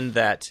imagine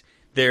that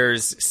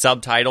there's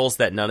subtitles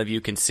that none of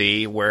you can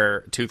see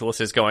where Toothless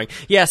is going,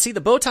 yeah, see,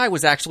 the bow tie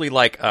was actually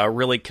like a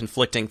really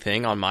conflicting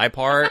thing on my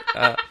part.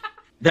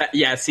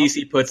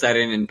 Cece puts that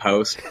in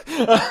post.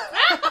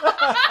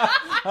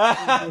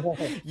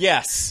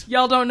 Yes.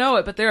 Y'all don't know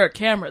it, but there are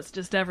cameras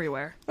just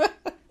everywhere.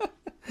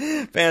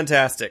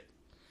 Fantastic.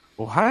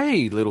 Well,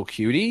 hi, little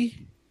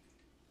cutie.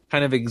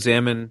 Kind of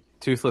examine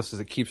Toothless as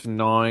it keeps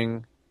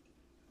gnawing.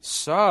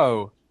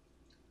 So,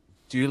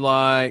 do you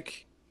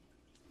like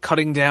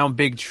cutting down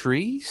big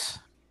trees?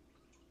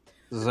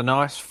 There's a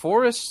nice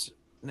forest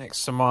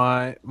next to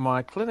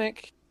my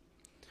clinic.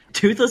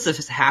 Toothless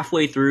is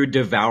halfway through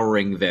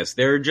devouring this.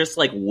 There are just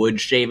like wood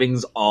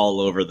shavings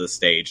all over the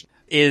stage.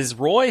 Is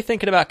Roy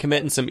thinking about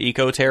committing some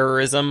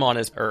eco-terrorism on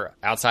his or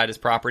outside his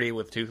property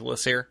with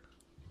Toothless here?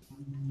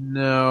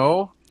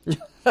 No,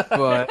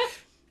 but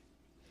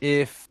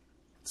if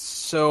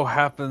so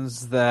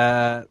happens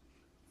that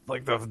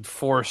like the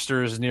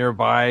foresters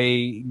nearby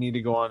need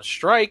to go on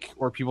strike,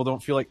 or people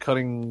don't feel like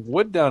cutting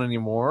wood down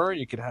anymore,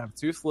 you could have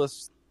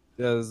Toothless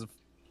as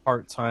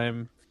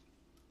part-time.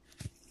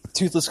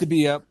 Toothless could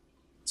be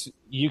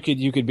you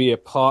could be a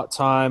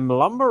part-time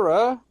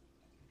lumberer.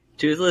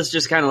 Toothless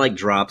just kind of like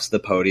drops the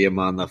podium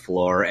on the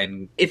floor,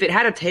 and if it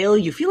had a tail,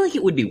 you feel like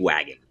it would be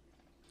wagging.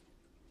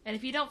 And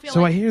if you don't feel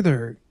So like... I hear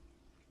there are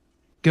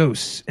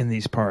ghosts in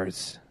these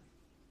parts.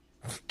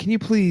 Can you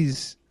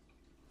please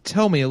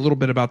tell me a little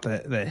bit about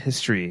the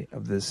history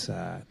of this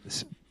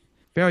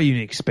very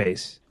unique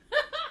space?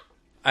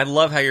 I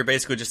love how you're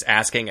basically just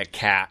asking a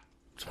cat,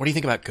 what do you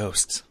think about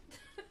ghosts?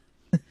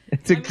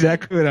 It's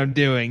exactly what I'm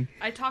doing.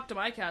 I talk to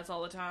my cats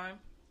all the time.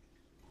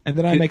 And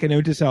then I make a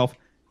note to self,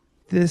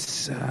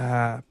 this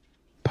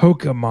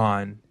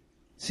Pokemon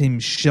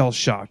seems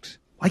shell-shocked.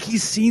 Like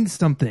he's seen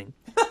something.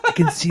 I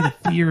can see the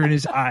fear in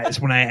his eyes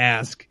when I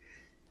ask,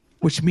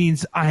 which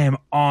means I am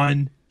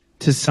on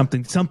to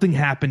something. Something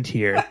happened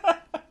here.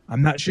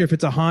 I'm not sure if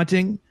it's a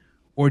haunting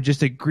or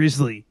just a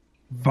grisly,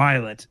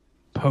 violent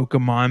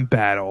Pokemon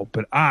battle,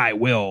 but I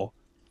will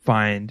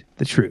find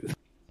the truth.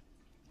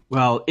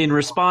 Well, in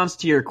response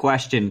to your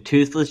question,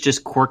 Toothless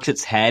just quirks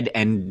its head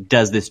and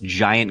does this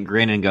giant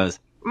grin and goes,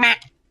 meh.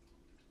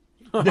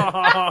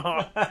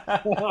 Well,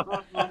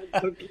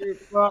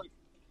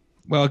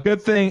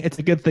 it's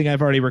a good thing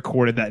I've already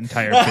recorded that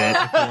entire bit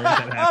before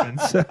that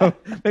happens. So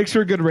makes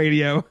for good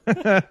radio.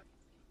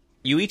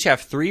 You each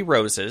have 3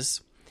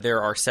 roses.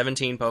 There are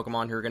 17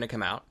 Pokemon who are going to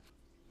come out.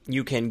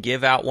 You can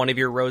give out one of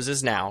your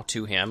roses now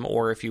to him,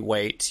 or if you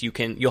wait,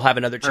 you'll have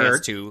another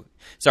chance you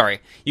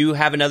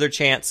have another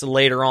chance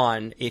later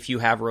on if you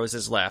have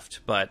roses left,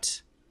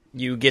 but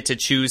You get to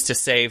choose to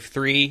save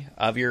 3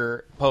 of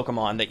your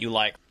Pokemon that you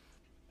like.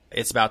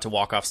 It's about to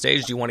walk off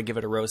stage. Do you want to give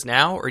it a rose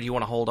now, or do you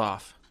want to hold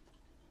off?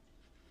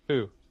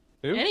 Who?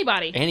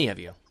 Anybody. Any of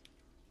you.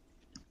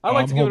 I'd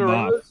like to give it a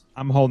rose.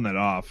 I'm holding it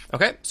off.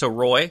 Okay, so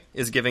Roy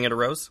is giving it a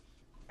rose.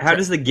 How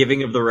does the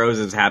giving of the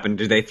roses happen?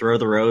 Do they throw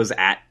the rose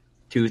at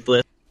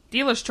Toothless?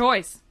 Dealer's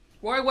choice.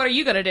 Roy, what are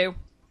you gonna do?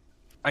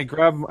 I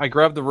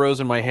grab the rose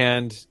in my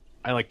hand.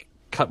 I like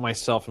cut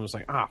myself and was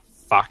like,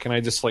 fuck. And I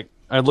just like,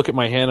 I look at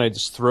my hand. I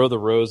just throw the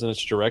rose in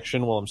its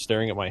direction while I'm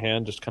staring at my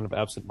hand, just kind of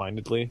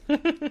absent-mindedly.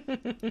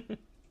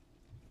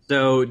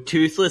 So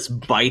Toothless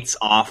bites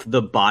off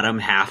the bottom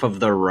half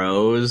of the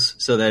rose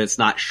so that it's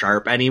not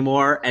sharp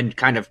anymore, and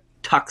kind of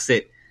tucks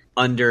it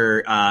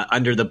under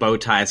the bow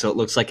tie so it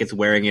looks like it's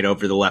wearing it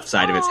over the left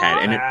side of its head,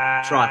 and it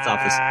trots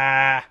off this.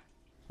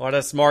 What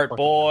a smart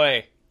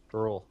boy.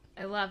 Girl.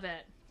 I love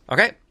it.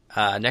 Okay,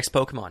 next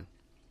Pokemon.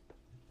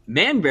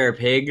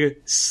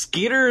 Man-Bear-Pig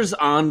skitters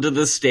onto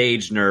the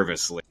stage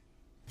nervously.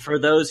 For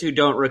those who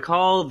don't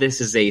recall,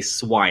 this is a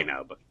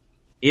Swinub.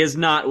 He is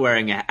not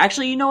wearing a...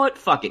 Actually, you know what?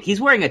 Fuck it. He's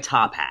wearing a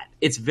top hat.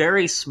 It's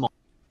very small.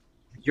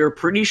 You're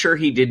pretty sure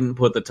he didn't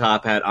put the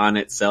top hat on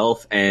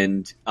itself,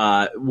 and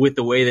with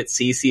the way that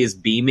Cece is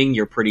beaming,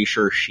 you're pretty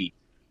sure she...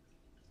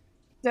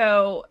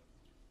 So,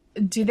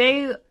 do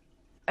they...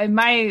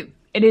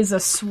 It is a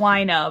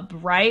Swinub,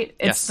 right?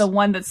 It's Yes. the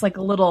one that's like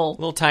a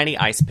little Tiny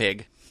ice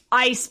pig.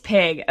 ice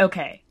pig.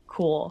 Okay,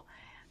 cool.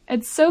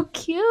 It's so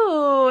cute.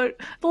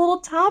 The little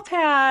top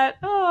hat.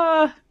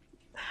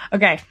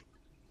 Okay,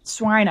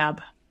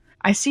 Swinub.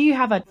 I see you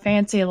have a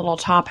fancy little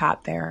top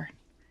hat there.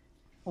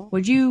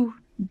 Would you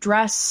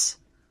dress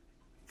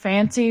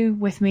fancy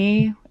with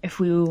me if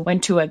we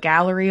went to a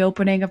gallery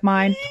opening of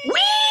mine?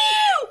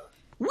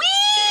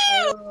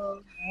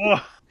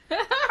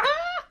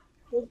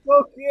 It's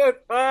so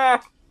cute.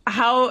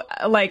 How,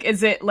 like,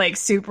 is it, like,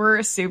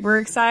 super, super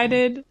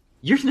excited?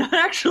 You're not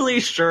actually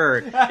sure.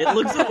 It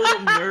looks a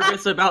little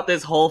nervous about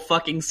this whole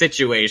fucking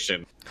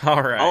situation.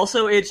 All right.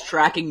 Also, it's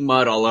tracking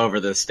mud all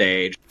over the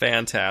stage.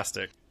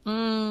 Fantastic.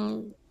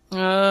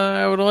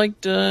 I would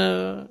like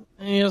to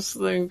ask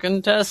the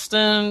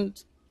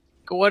contestant,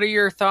 what are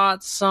your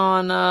thoughts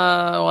on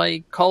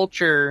like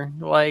culture?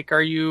 Like,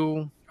 are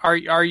you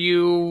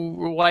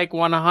like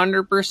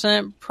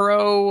 100%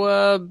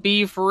 pro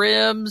beef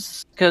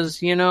ribs?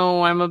 Because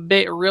I'm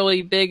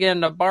really big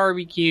into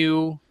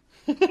barbecue.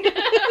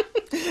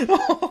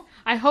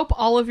 I hope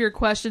all of your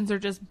questions are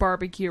just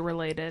barbecue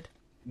related.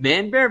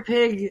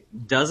 Man-Bear-Pig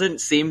doesn't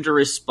seem to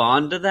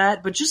respond to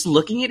that, but just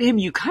looking at him,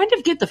 you kind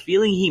of get the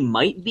feeling he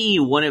might be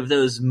one of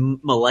those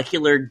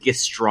molecular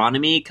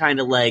gastronomy kind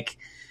of like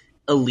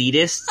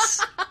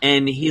elitists,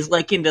 and he's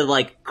like into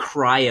like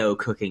cryo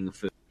cooking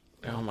food.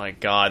 Oh my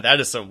god, that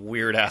is some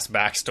weird ass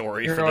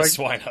backstory for the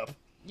Swinub.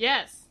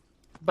 Yes.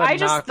 But I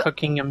not just-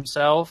 cooking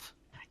himself.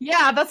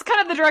 Yeah, that's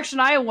kind of the direction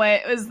I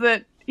went, is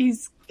that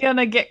he's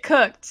gonna get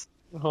cooked.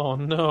 Oh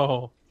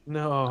no.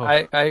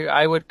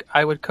 I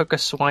would cook a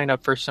swine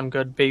up for some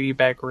good baby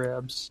back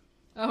ribs.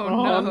 Oh,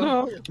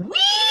 no.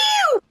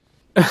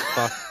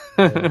 Fuck.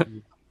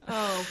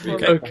 Oh,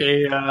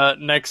 Okay,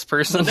 next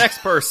person. Next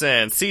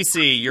person,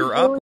 Cece, you're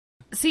up.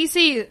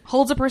 Cece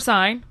holds up her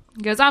sign.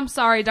 Goes, I'm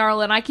sorry,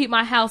 darling. I keep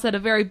my house at a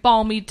very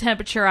balmy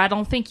temperature. I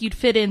don't think you'd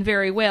fit in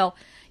very well.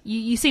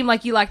 You seem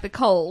like you like the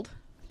cold.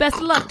 Best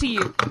of luck to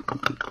you.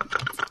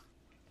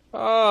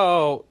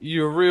 Oh,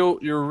 you're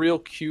real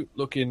cute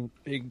looking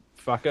big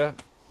fucker.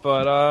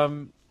 But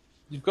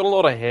you've got a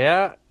lot of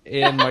hair,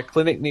 and my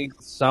clinic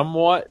needs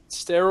somewhat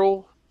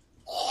sterile.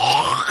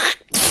 Oh,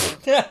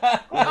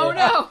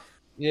 no.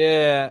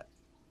 Yeah.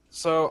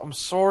 So I'm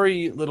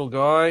sorry, little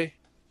guy. I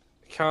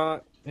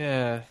can't.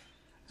 Yeah.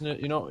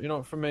 You're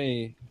not for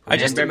me. I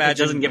just Man-Bear-Pig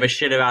imagine doesn't give a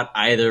shit about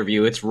either of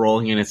you. It's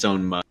rolling in its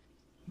own mud.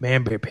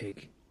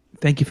 Man-Bear-Pig,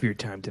 thank you for your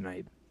time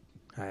tonight.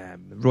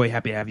 I'm really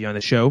happy to have you on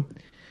the show.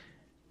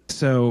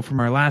 So, from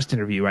our last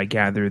interview, I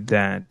gathered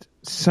that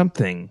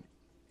something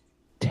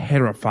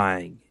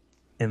terrifying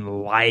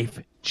and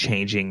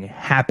life-changing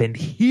happened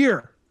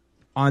here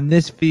on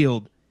this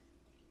field.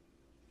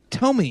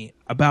 Tell me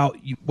about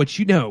what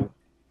you know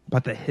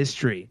about the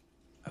history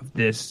of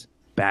this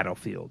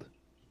battlefield.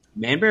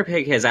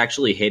 Man-Bear-Pig has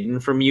actually hidden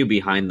from you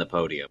behind the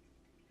podium.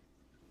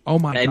 Oh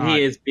my And god.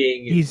 he is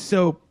being...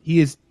 He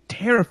is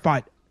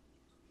terrified.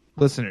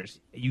 Listeners,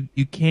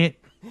 you can't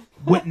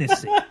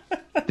witness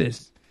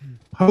this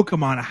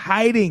Pokemon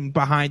hiding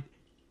behind.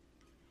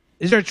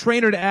 Is there a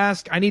trainer to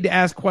ask? I need to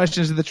ask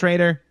questions to the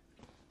trainer.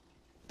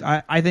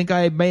 I think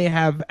I may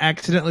have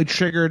accidentally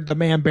triggered the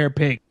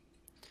Man-Bear-Pig.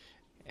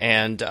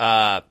 And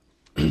at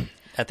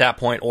that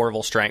point,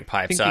 Orville Strank I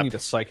pipes think you up. need a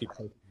psychic.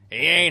 He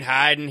ain't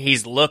hiding,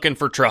 he's looking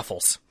for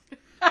truffles.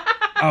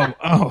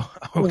 Oh,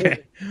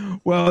 okay.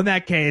 Well, in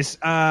that case,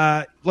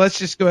 let's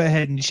just go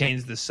ahead and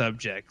change the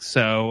subject.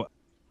 So,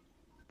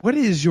 what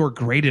is your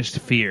greatest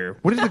fear?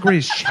 What is the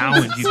greatest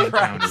challenge you've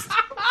encountered?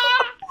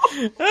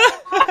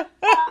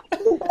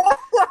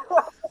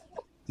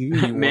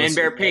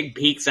 Man-Bear-Pig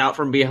peeks out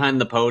from behind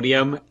the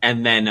podium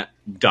and then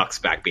ducks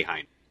back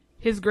behind.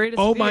 His greatest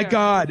Oh fear. my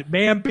God,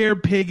 Man Bear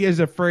Pig is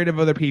afraid of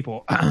other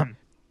people.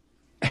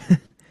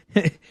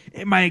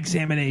 In my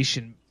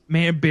examination,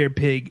 Man Bear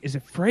Pig is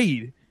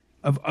afraid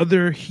of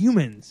other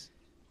humans,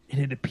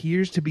 and it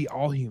appears to be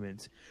all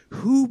humans.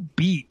 Who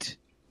beat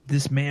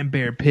this Man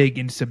Bear Pig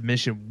in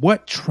submission?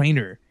 What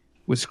trainer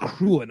was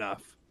cruel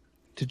enough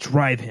to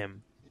drive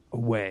him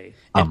away?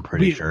 I'm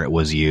pretty sure it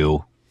was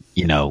you,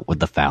 with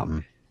the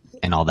fountain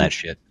and all that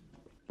shit.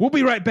 We'll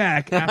be right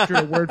back after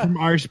a word from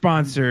our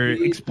sponsor,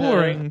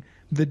 exploring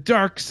the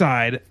dark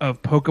side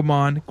of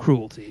Pokemon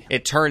cruelty.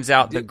 It turns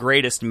out the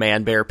greatest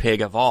man bear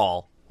pig of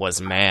all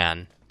was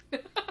man.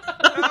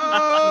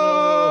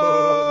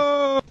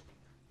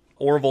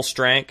 Orville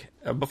Strank,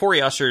 before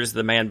he ushers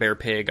the man bear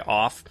pig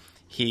off,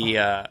 he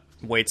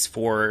waits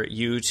for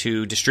you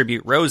to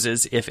distribute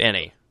roses, if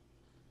any.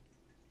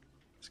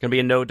 It's going to be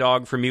a no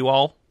dog from you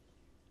all.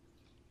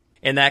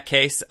 In that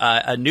case,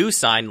 a new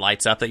sign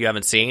lights up that you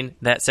haven't seen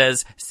that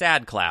says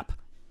sad clap.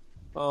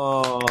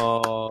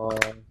 Oh.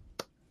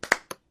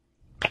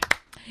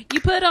 You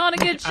put on a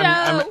good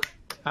show.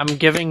 I'm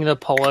giving the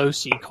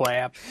Pelosi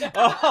clap.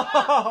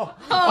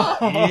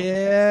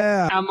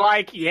 Yeah. I'm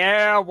like,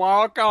 yeah,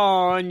 walk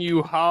on,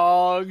 you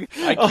hog.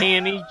 I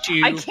can't eat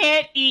you. I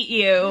can't eat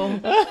you.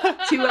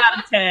 2 out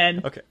of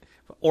 10. Okay.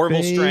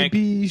 Orville Strank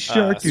Baby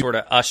shark. sort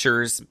of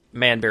ushers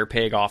Man Bear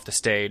Pig off the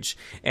stage,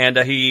 and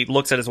he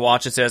looks at his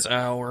watch and says,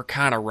 "Oh, we're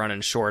kind of running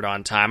short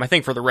on time. I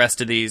think for the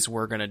rest of these,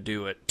 we're going to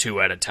do it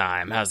 2 at a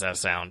time. How's that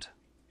sound?"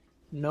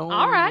 No.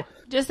 All right.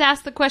 Just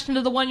ask the question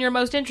to the one you're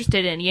most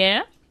interested in,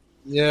 yeah?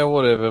 Yeah,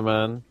 whatever,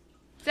 man.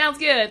 Sounds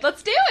good.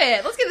 Let's do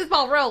it. Let's get this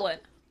ball rolling.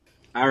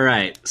 All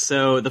right,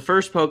 so the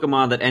first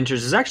Pokemon that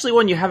enters is actually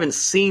one you haven't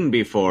seen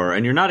before,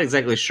 and you're not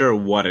exactly sure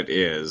what it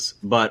is,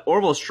 but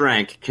Orville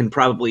Strank can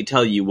probably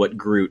tell you what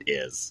Groot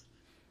is.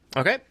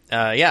 Okay.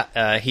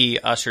 He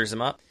ushers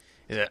him up.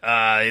 He said,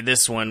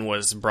 this one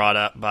was brought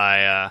up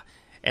by,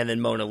 and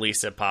then Mona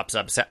Lisa pops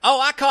up and says,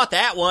 "Oh, I caught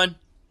that one."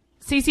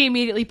 Cece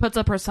immediately puts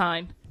up her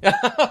sign.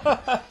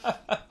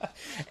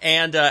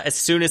 And as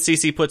soon as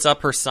Cece puts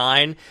up her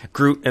sign,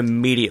 Groot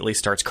immediately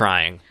starts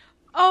crying.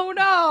 Oh,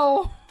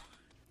 no.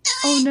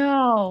 Oh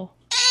no.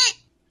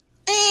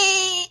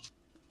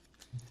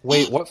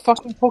 Wait, what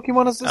fucking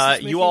Pokemon is this?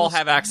 that's You making all this?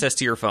 have access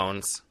to your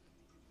phones.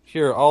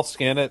 Here, I'll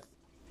scan it.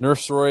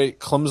 Nurse Roy,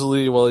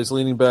 clumsily, while he's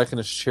leaning back in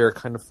his chair,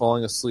 kind of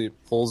falling asleep,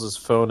 pulls his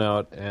phone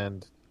out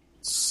and,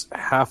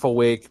 half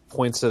awake,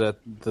 points it at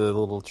the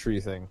little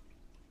tree thing.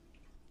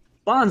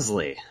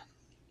 Bonsley,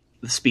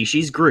 the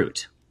species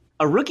Groot.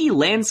 A rookie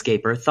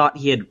landscaper thought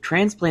he had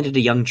transplanted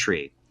a young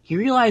tree. He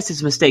realized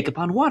his mistake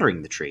upon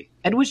watering the tree,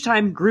 at which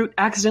time Groot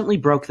accidentally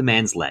broke the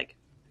man's leg.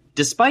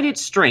 Despite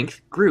its strength,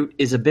 Groot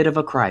is a bit of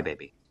a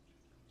crybaby.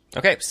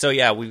 Okay, so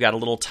yeah, we've got a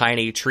little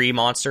tiny tree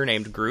monster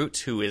named Groot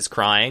who is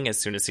crying as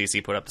soon as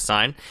CC put up the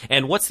sign.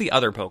 And what's the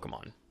other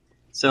Pokemon?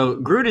 So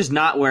Groot is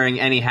not wearing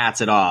any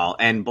hats at all,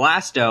 and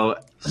Blasto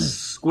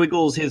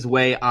squiggles his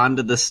way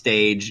onto the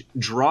stage,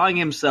 drawing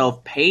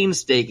himself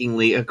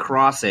painstakingly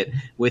across it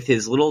with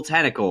his little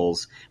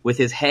tentacles, with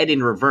his head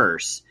in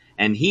reverse,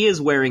 and he is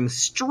wearing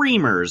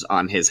streamers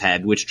on his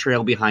head, which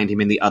trail behind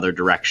him in the other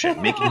direction,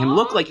 making him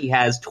look like he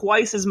has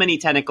twice as many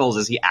tentacles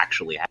as he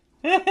actually has.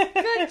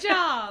 Good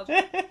job.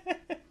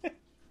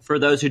 For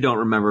those who don't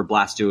remember,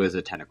 Blasto is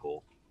a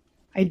tentacle.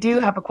 I do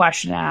have a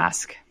question to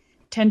ask.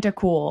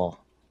 Tentacool.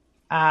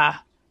 I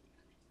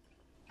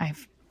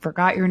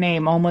forgot your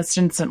name almost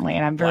instantly,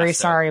 and I'm very Blasto.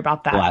 sorry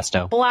about that.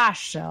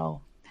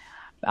 Blasto.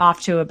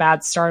 Off to a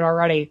bad start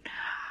already.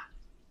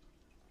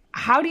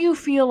 How do you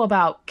feel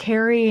about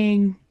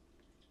carrying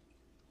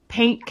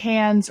paint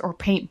cans or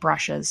paint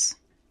brushes?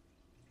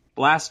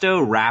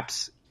 Blasto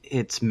wraps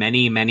its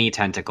many, many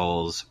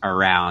tentacles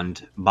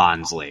around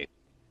Bonsley,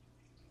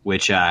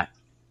 which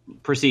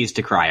proceeds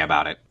to cry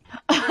about it.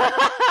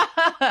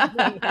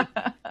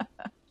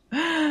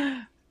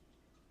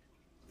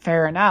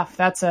 Fair enough.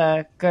 That's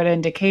a good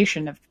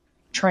indication of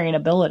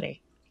trainability.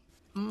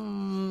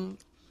 Mr.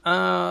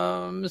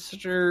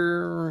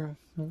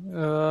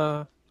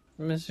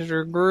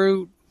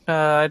 Groot,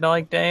 I'd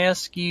like to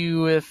ask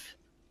you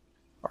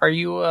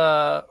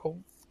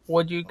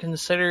would you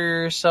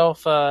consider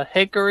yourself a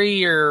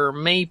hickory or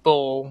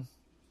maple?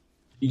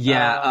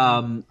 Yeah,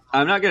 I'm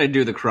not gonna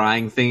do the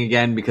crying thing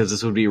again because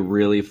this would be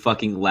really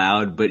fucking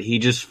loud, but he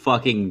just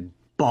fucking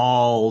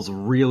bawls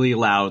really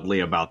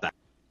loudly about that.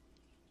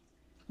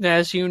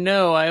 As you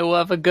know, I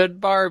love a good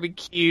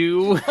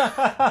barbecue.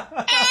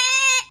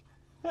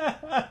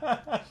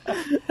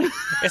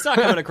 It's not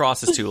coming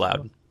across as too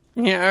loud.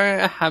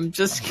 Yeah, I'm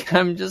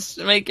just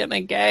making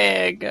a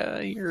gag.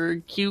 You're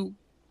a cute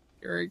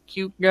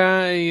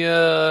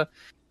guy.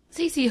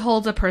 Cece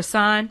holds up her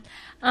sign.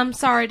 I'm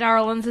sorry,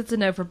 darlings, it's a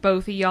no for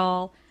both of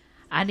y'all.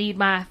 I need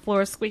my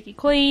floor squeaky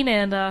clean,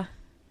 and I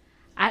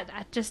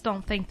just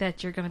don't think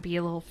that you're gonna be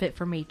a little fit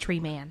for me,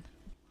 tree man.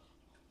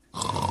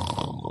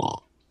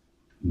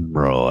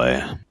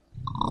 Roy.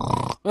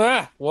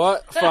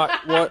 What? Fuck.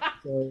 What?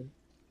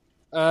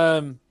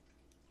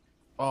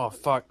 Oh,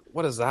 fuck.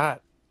 What is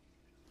that?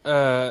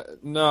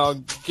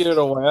 No, get it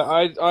away.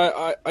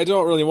 I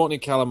don't really want any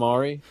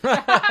calamari.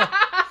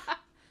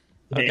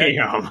 Okay.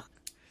 Damn.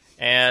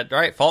 And all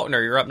right,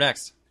 Faulkner, you're up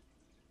next.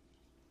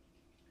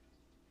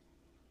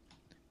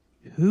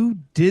 Who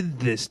did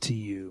this to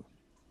you?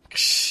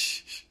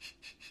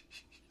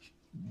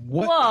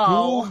 What Whoa.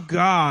 cruel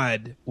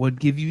god would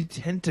give you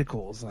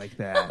tentacles like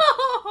that?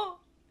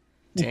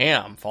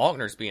 Damn,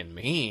 Faulkner's being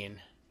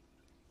mean.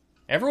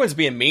 Everyone's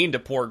being mean to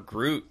poor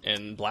Groot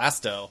and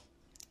Blasto.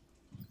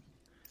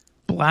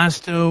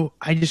 Blasto,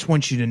 I just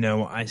want you to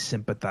know I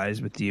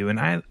sympathize with you, and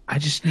I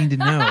just need to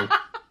know,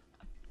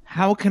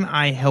 how can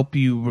I help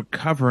you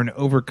recover and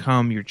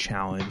overcome your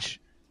challenge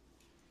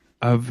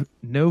of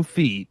no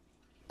feet,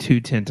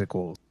 2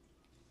 tentacles?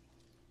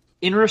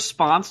 In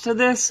response to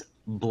this,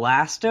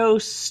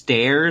 Blasto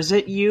stares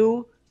at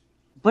you,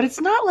 but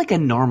it's not like a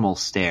normal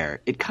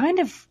stare. It kind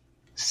of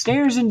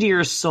stares into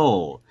your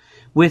soul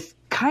with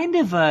kind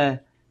of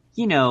a,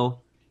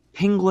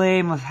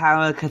 Pingle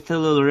Mahara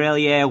Cthulhu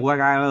Relia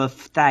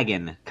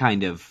Wagarathagan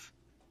kind of.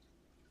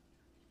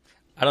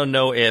 I don't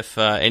know if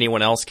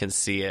anyone else can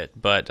see it,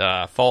 but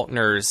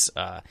Faulkner's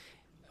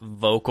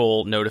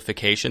vocal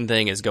notification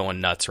thing is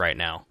going nuts right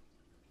now.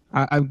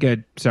 I'm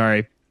good.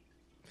 Sorry.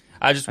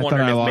 I just I wondered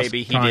thought I if lost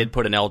maybe he time. did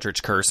put an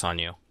Eldritch Curse on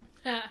you.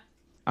 No.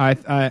 I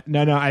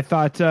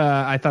thought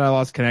I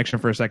lost connection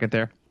for a second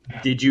there.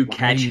 Did you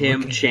catch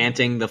him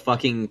chanting the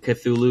fucking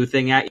Cthulhu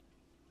thing at you?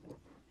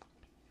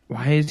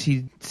 Why is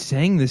he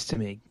saying this to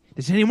me?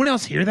 Does anyone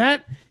else hear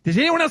that? Does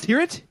anyone else hear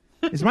it?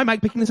 Is my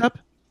mic picking this up?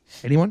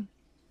 Anyone?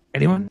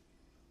 Anyone?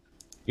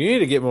 You need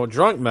to get more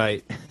drunk,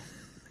 mate.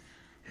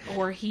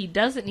 Or he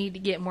doesn't need to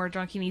get more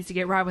drunk. He needs to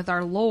get right with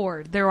our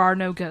Lord. There are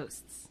no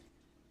ghosts.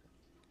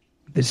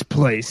 This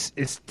place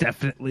is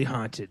definitely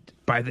haunted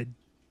by the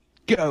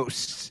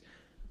ghosts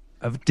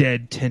of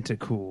dead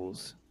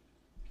tentacles.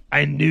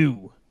 I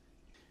knew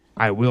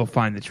I will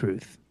find the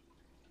truth.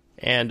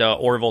 And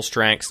Orville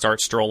Strank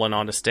starts strolling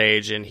onto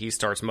stage, and he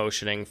starts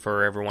motioning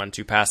for everyone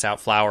to pass out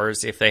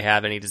flowers if they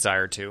have any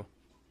desire to.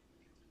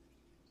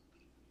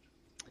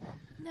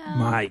 No.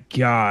 My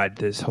God,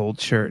 this whole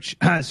church.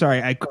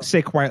 Sorry, I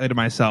say quietly to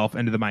myself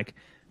into the mic.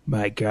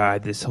 My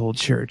God, this whole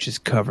church is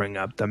covering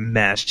up the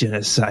mass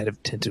genocide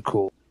of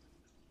tentacle.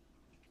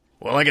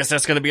 Well, I guess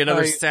that's going to be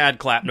another sad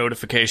clap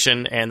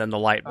notification, and then the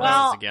light buzzes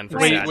Well, again for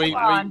wait, sad wait,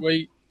 clap.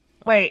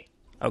 Wait,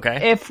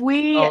 Okay. if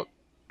we...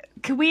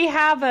 Could we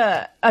have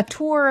a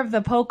tour of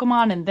the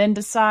Pokemon and then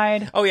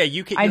decide? Oh yeah,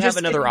 you I have just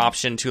another didn't-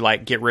 option to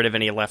get rid of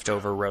any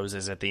leftover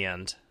roses at the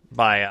end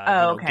by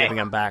okay. giving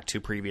them back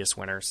to previous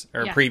winners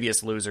or Yeah.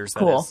 previous losers. That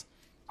Cool. is.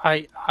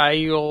 I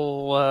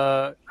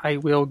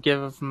will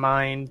give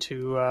mine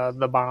to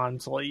the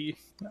Bonsly.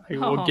 I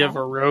will Aw. give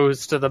a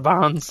rose to the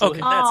Bonsly. Okay,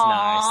 that's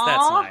nice.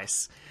 That's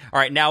nice. All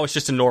right, now it's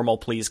just a normal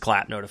please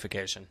clap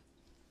notification.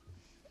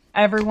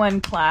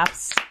 Everyone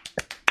claps.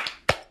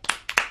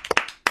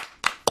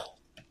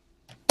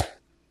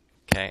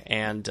 Okay,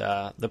 and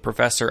the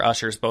professor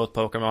ushers both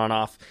Pokemon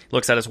off,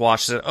 looks at his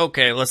watch, says,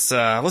 "Okay, let's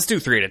do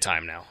 3 at a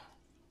time now."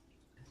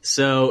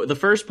 So the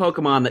first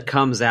Pokemon that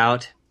comes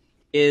out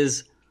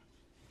is,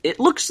 it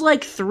looks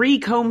like 3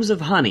 combs of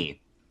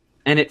honey,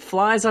 and it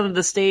flies onto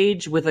the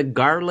stage with a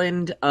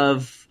garland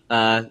of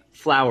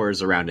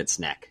flowers around its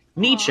neck.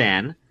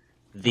 Nichan,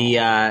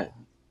 the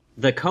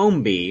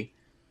comb bee,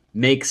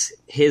 makes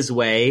his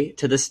way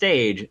to the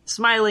stage,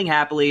 smiling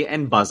happily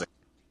and buzzing.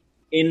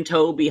 In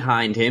tow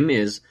behind him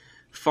is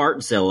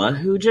Fartzilla,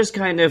 who just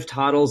kind of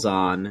toddles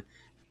on.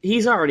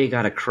 He's already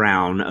got a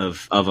crown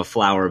of a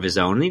flower of his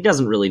own, and he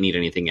doesn't really need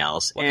anything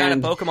else. What kind of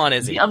Pokemon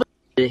is he?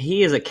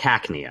 He is a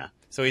Cacnea,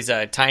 So he's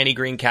a tiny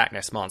green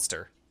cactus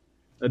monster.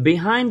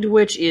 behind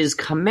which is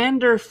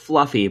Commander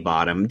Fluffy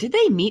Bottom. Did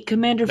they meet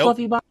Commander Nope.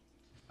 Fluffy Bottom?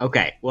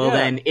 Okay, well Yeah.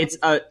 then it's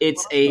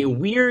a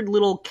weird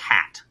little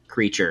cat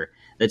creature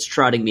that's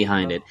trotting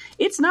behind it.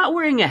 It's not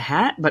wearing a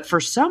hat, but for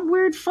some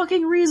weird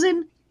fucking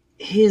reason,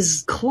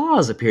 his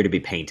claws appear to be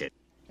painted.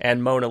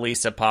 And Mona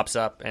Lisa pops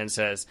up and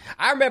says,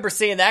 "I remember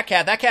seeing that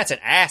cat. That cat's an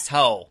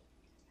asshole."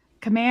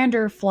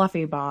 Commander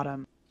Fluffy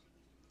Bottom,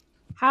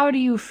 how do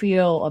you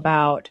feel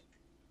about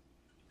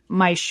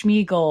my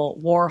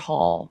Schmeagol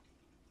Warhol?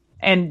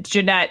 And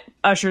Jeanette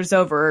ushers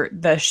over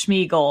the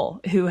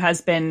Schmeagol, who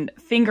has been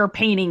finger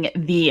painting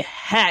the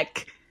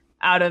heck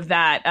out of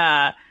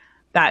that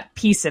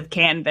piece of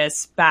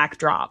canvas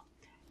backdrop.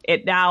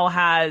 It now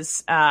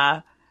has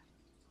a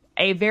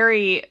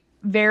very,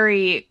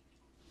 very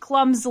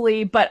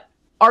clumsily but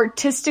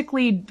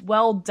artistically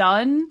well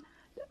done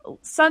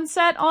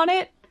sunset on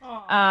it.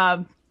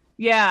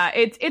 Yeah,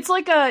 it's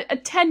like a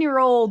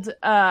 10-year-old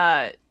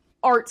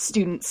art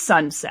student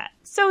sunset.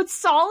 So it's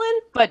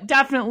solid, but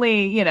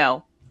definitely,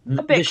 a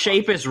bit. The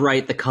shape is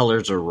right, the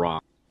colors are wrong.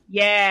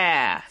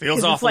 Yeah. Feels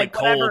 'Cause it's awfully like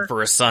cold whatever.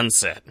 for a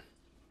sunset.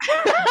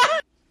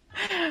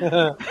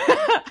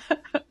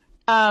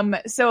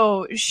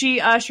 So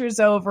she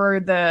ushers over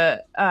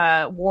the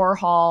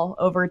Warhol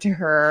over to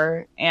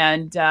her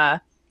and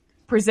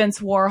presents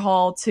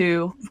Warhol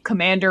to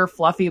Commander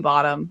Fluffy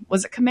Bottom.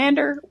 Was it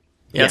Commander?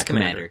 Yeah, it's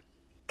Commander.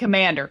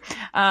 Commander.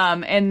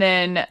 And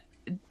then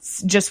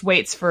just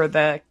waits for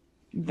the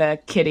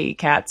kitty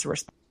cat's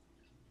response.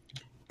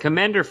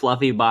 Commander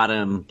Fluffy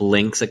Bottom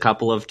blinks a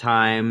couple of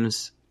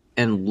times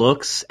and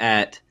looks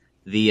at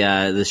the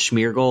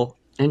Schmeargle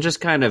and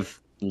just kind of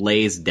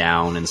lays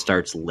down and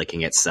starts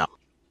licking itself.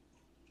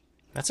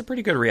 That's a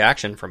pretty good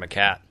reaction from a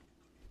cat.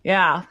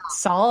 Yeah,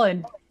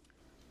 solid.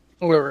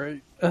 All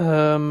right.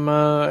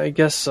 I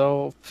guess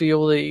I'll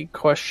field a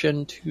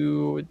question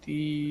to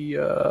the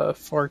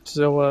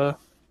Fartzilla.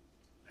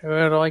 I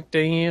would like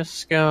to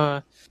ask,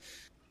 are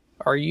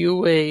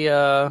you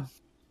do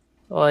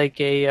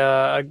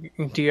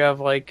you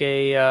have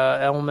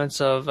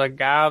elements of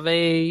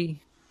agave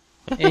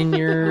in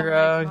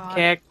your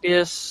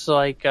cactus?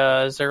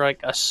 Is there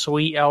a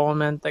sweet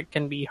element that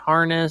can be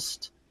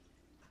harnessed,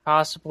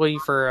 possibly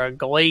for a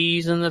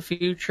glaze in the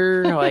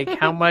future?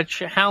 How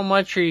much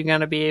are you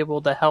going to be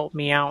able to help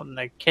me out in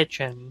the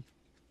kitchen?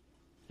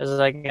 Is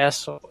I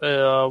guess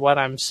what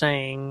I'm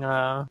saying.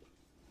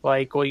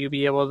 Will you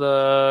be able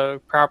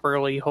to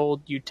properly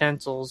hold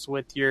utensils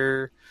with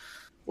your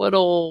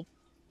little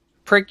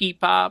pricky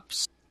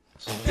pops?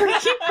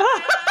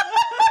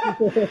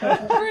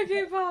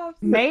 Ricky Pops.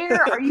 Mayor,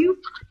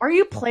 are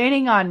you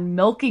planning on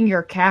milking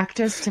your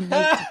cactus to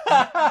make?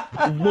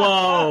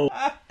 Whoa!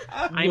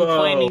 I'm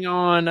planning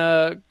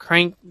on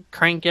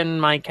cranking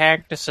my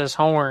cactus's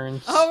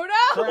horns. Oh no!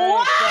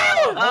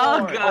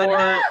 Oh god!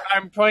 Or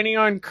I'm planning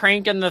on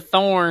cranking the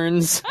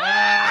thorns. All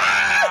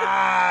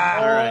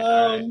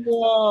right.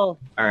 no.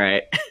 All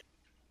right.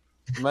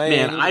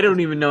 Man, I don't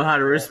even know how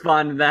to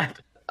respond to that.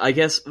 I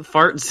guess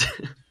farts.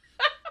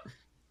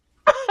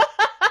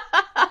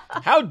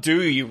 How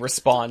do you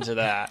respond to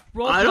that?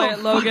 Role I play don't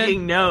it, Logan.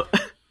 fucking know.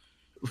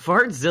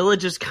 Fartzilla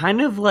just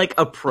kind of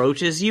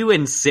approaches you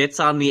and sits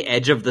on the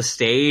edge of the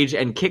stage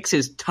and kicks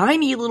his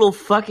tiny little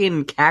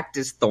fucking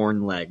cactus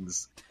thorn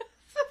legs.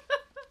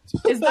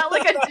 Is that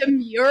like a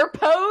demure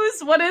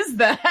pose? What is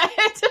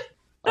that?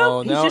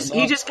 Oh, He's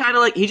just kind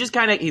of he's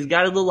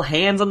got his little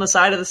hands on the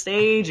side of the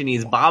stage and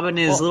he's bobbing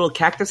his little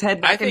cactus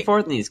head back and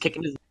forth and he's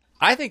kicking his.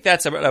 I think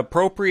that's an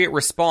appropriate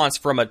response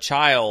from a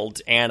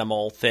child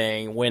animal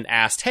thing when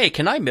asked, "Hey,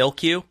 can I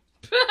milk you?"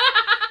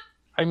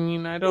 I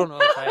mean, I don't know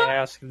if I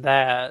asked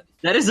that.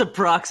 That is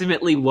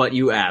approximately what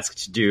you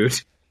asked,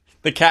 dude.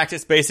 The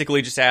cactus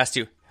basically just asked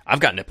you, "I've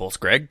got nipples,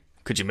 Greg.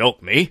 Could you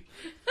milk me?"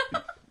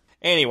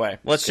 Anyway,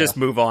 let's just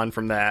move on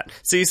from that.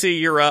 Cece,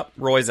 you're up.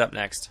 Roy's up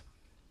next.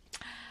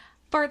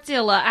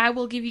 Fartzilla, I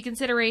will give you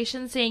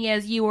consideration, seeing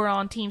as you were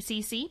on Team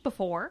CC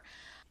before.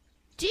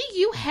 Do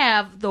you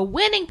have the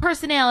winning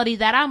personality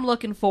that I'm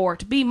looking for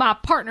to be my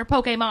partner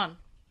Pokemon?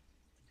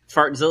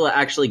 Fartzilla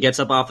actually gets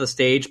up off the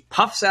stage,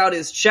 puffs out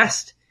his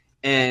chest,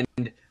 and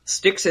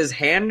sticks his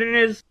hand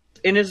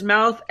in his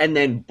mouth, and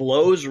then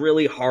blows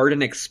really hard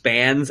and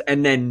expands,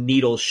 and then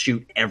needles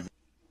shoot everywhere.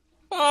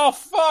 Oh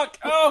fuck!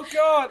 Oh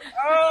god!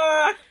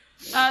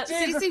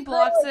 Cece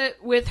blocks it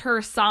with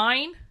her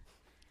sign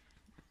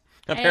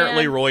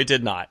Apparently, And- Roy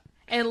did not.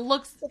 and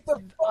looks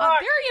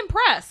very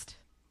impressed.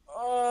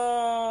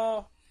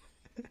 Oh.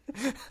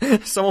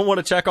 Someone want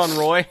to check on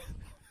Roy?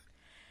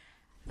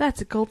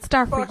 That's a gold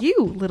star for you,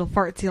 little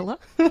Fartzilla.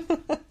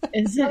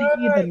 Isn't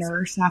he the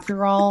nurse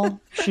after all?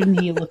 Shouldn't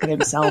he look at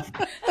himself?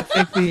 I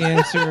think the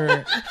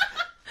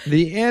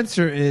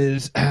answer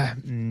is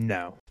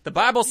no. The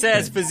Bible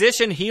says,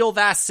 "Physician, heal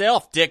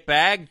thyself,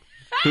 dickbag."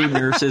 Who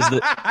nurses the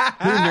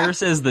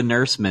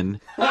nurseman?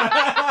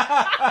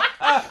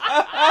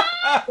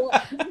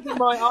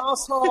 My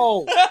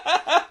asshole.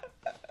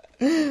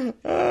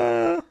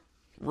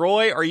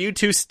 Roy, are you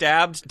too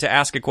stabbed to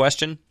ask a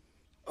question?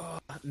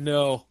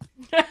 No.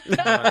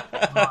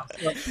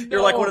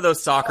 You're like one of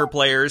those soccer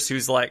players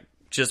who's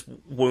just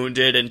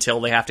wounded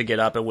until they have to get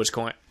up, at which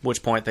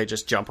point they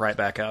just jump right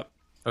back up.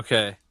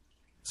 Okay.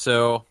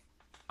 So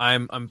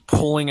I'm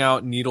pulling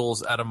out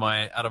needles out of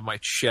my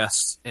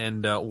chest,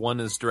 and one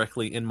is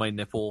directly in my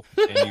nipple.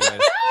 And you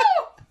guys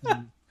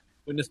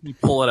witness me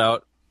pull it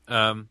out.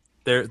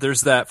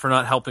 There's that for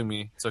not helping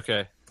me. It's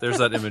okay. There's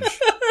that image.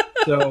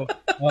 So,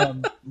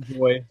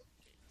 boy.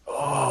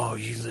 Oh,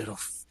 you little.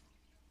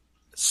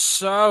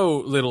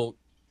 So, little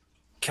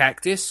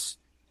cactus.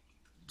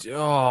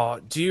 Oh,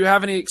 do you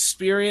have any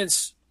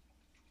experience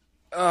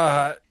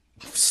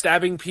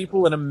stabbing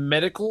people in a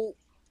medical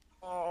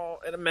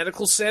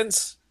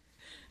sense?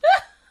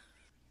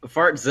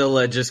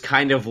 Fartzilla just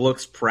kind of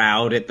looks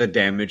proud at the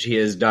damage he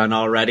has done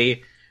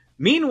already.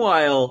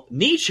 Meanwhile,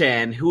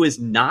 Nichan, who is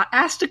not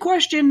asked a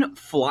question,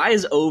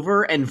 flies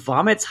over and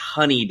vomits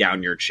honey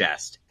down your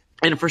chest.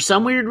 And for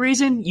some weird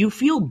reason, you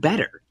feel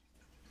better.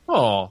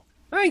 Oh,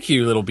 thank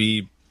you, little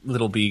bee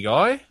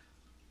guy.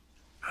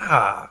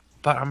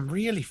 But I'm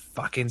really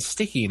fucking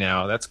sticky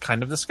now. That's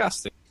kind of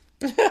disgusting.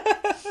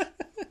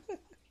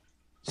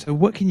 So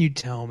what can you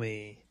tell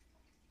me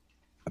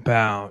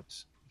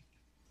about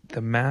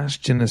the mass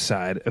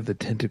genocide of the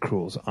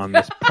Tentacruels on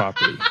this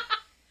property?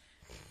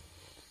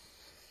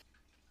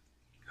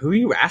 Who are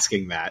you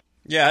asking that?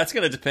 Yeah, that's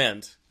going to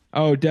depend.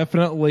 Oh,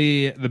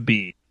 definitely the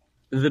bee.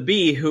 The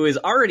bee, who is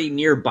already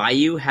nearby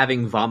you,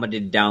 having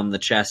vomited down the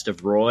chest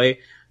of Roy,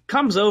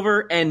 comes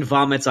over and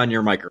vomits on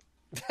your microphone.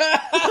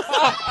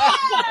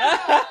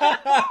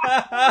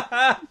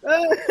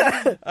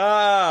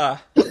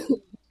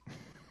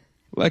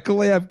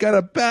 Luckily, I've got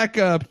a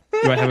backup.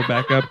 Do I have a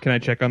backup? Can I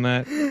check on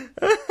that?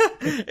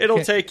 It'll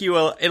take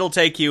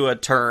you a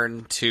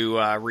turn to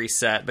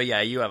reset, but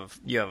yeah, you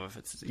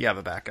have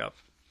a backup.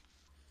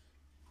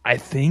 I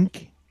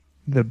think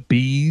the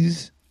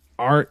bees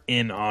are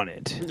in on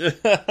it.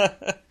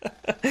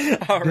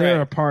 All They're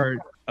right. a part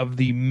of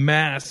the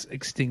mass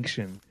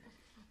extinction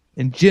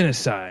and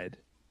genocide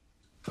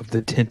of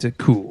the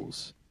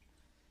tentacles.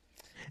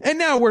 And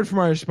now, a word from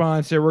our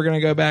sponsor. We're going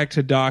to go back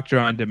to Doctor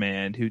on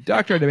Demand, who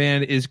Doctor on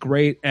Demand is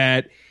great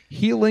at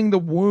healing the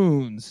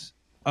wounds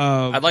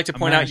of. I'd like to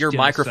point a out mass your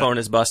genocide. microphone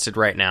is busted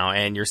right now,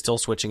 and you're still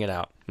switching it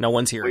out. No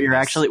one's hearing. What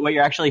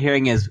you're actually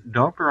hearing is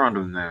Doctor on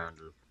Demand.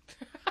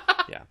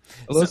 Yeah.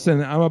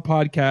 Listen, I'm a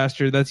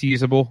podcaster. That's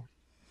usable.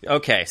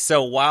 Okay,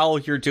 so while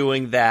you're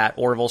doing that,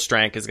 Orville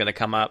Strank is going to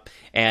come up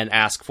and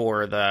ask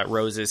for the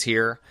roses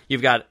here.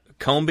 You've got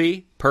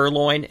Combi,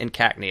 Purloin, and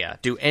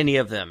Cacnea. Do any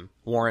of them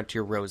warrant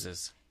your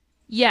roses?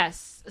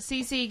 Yes,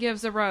 CC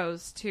gives a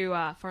rose to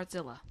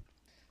Fartzilla.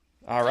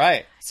 All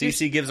right.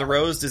 CC gives a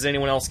rose. Does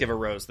anyone else give a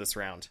rose this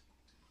round?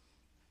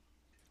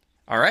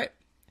 All right.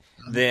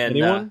 Then,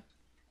 Anyone?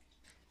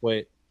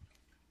 Wait.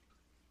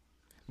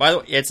 by the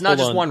way, it's not Hold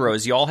just on. one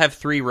rose. You all have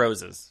 3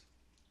 roses.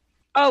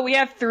 Oh, we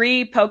have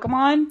 3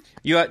 Pokemon?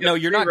 No,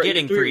 you're not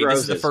getting 3. This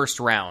is the roses. first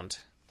round.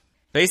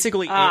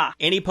 Basically,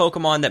 any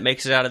Pokemon that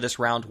makes it out of this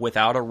round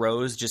without a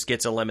rose just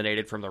gets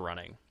eliminated from the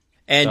running.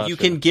 And you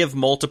Gotcha. can give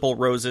multiple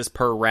roses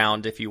per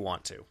round if you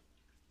want to.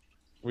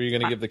 Were you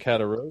going to give the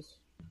cat a rose?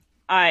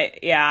 I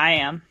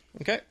am.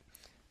 Okay.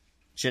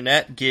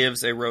 Jeanette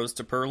gives a rose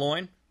to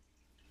Purloin.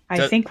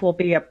 I think we'll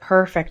be a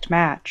perfect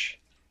match.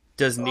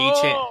 Does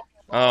Nichan...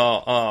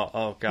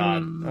 Oh,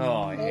 God.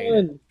 Oh, I hate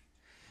it.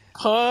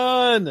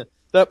 Pun!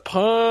 That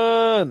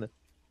pun!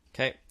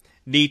 Okay.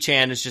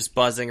 Nichan is just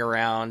buzzing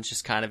around,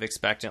 just kind of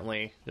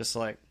expectantly. Just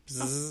like...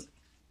 Zzz.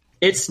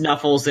 It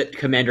snuffles at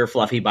Commander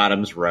Fluffy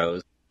Bottom's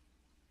rose.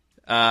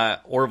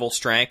 Orville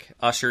Strank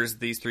ushers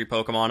these 3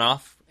 Pokemon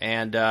off,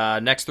 and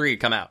next 3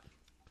 come out.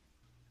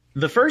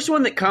 The first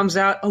one that comes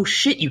out, oh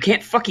shit, you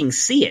can't fucking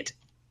see it.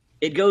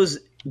 It goes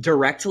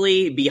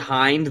directly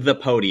behind the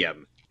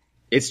podium.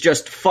 It's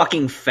just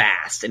fucking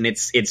fast, and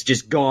it's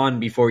just gone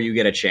before you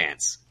get a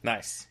chance.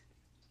 Nice.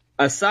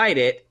 Aside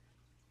it,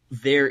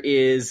 there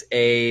is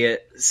a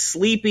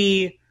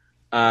sleepy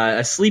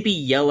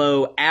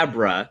yellow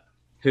Abra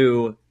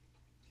who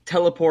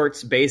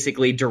teleports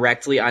basically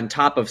directly on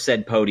top of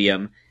said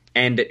podium,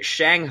 and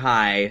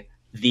Shanghai,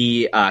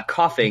 the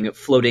coughing,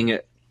 floating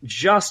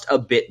just a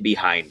bit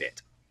behind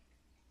it.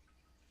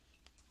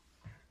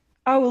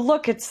 Oh,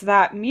 look, it's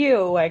that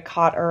Mew I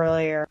caught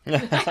earlier.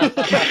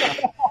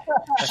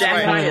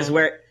 Shanghai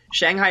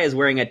is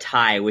wearing a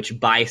tie which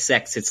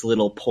bisects its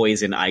little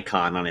poison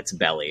icon on its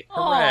belly.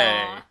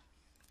 Hooray.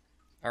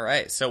 All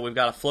right, so we've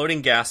got a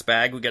floating gas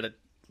bag, we've got a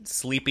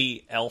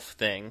sleepy elf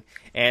thing,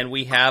 and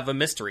we have a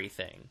mystery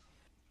thing.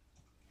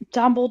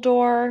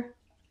 Dumbledore,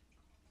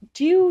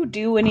 do you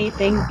do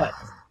anything but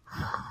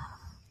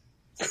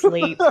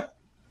sleep?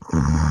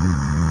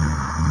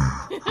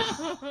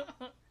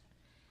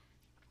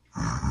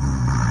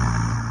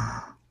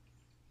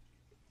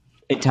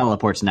 It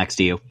teleports next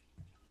to you.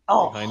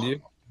 Oh, Behind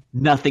you?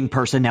 Nothing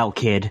personnel,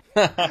 kid.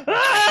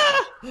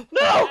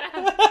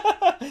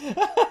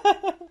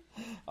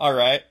 All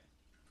right.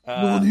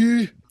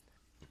 I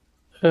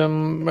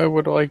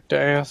would like to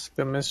ask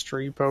the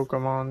mystery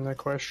Pokemon the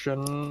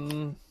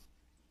question.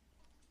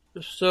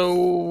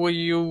 So,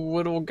 you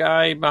little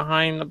guy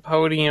behind the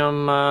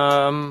podium,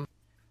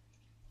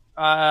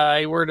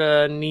 I were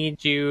to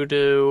need you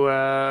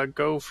to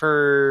go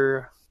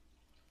for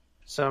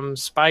some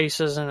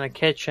spices in the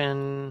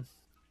kitchen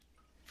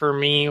for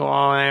me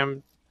while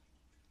I'm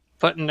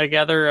putting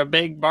together a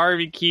big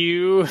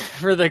barbecue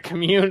for the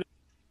community.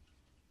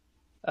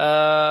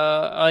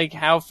 What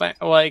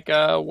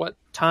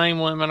time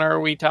limit are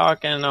we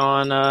talking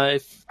on?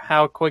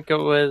 How quick it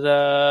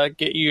would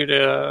get you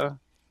to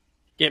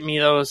get me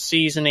those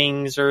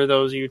seasonings or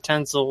those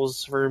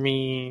utensils for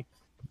me?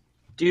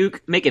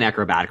 Duke, make an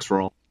acrobatics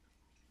roll.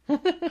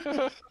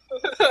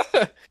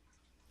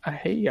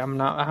 Hey, I'm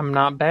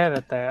not bad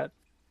at that.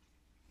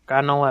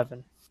 Got an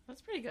 11.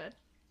 That's pretty good.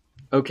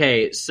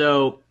 Okay,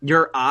 so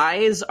your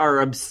eyes are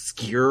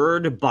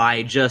obscured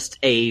by just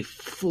a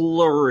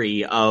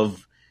flurry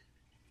of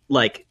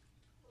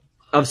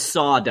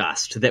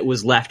sawdust that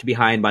was left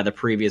behind by the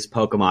previous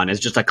Pokemon as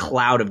just a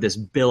cloud of this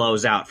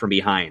billows out from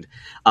behind.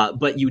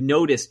 But you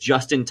notice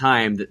just in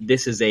time that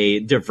this is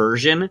a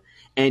diversion,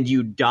 and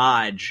you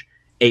dodge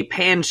a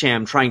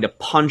Pancham trying to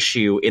punch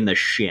you in the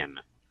shin.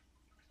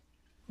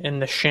 In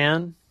the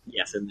shin?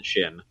 Yes, in the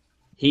shin.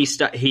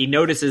 He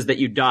notices that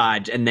you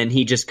dodge, and then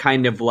he just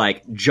kind of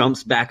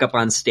jumps back up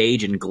on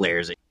stage and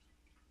glares at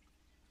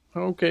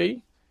you.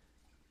 Okay.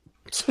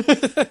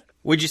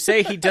 Would you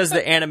say he does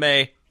the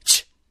anime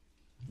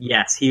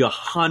Yes, he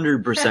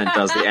 100%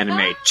 does the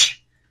anime.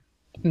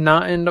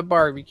 Not into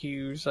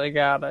barbecues. I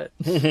got it.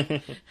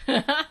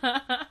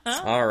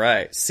 All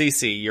right,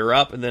 Cece, you're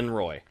up, and then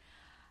Roy.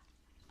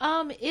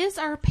 Is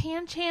our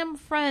Pancham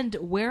friend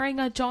wearing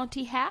a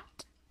jaunty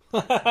hat?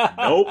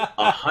 Nope,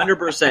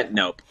 100%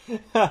 nope.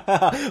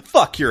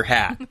 Fuck your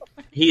hat.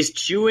 He's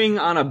chewing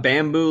on a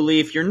bamboo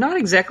leaf. You're not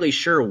exactly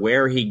sure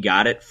where he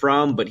got it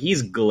from, but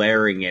he's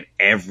glaring at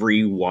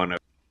every one of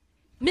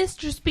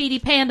Mr. Speedy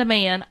Panda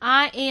Man,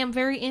 I am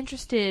very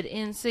interested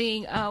in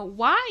seeing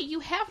why you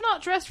have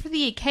not dressed for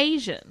the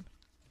occasion.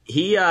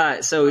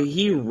 So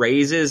he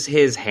raises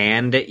his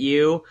hand at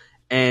you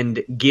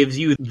and gives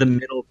you the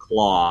middle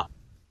claw.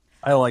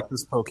 I like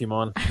this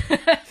Pokemon.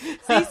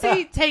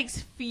 CC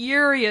takes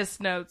furious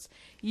notes.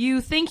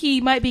 You think he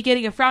might be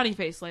getting a frowny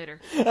face later.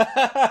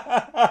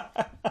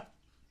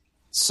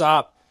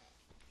 Sop,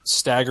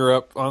 stagger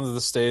up onto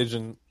the stage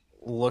and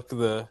look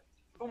the...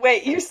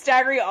 Wait, you're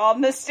staggering on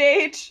the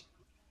stage?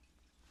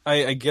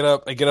 I get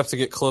up to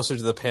get closer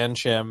to the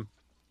Pancham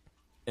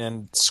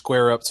and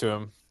square up to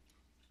him.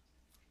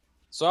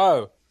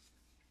 So,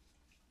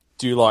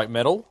 do you like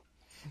metal?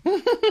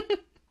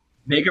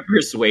 Make a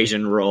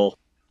persuasion roll.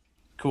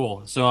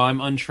 Cool. So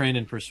I'm untrained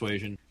in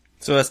persuasion.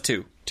 So that's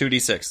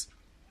 2d6.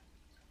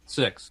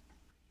 6.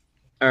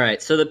 All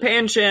right, so the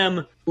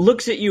Pancham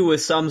looks at you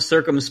with some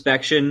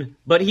circumspection,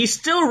 but he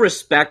still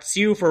respects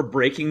you for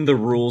breaking the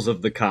rules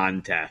of the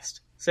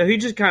contest. So he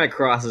just kind of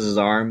crosses his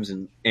arms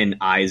and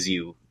eyes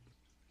you.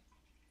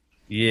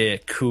 Yeah,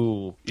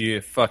 cool. You're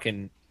a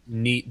fucking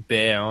neat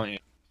bear, aren't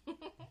you?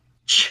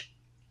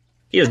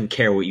 He doesn't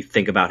care what you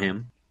think about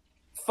him.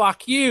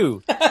 Fuck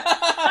you!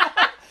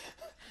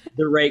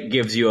 The rake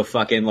gives you a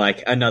fucking,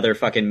 another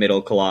fucking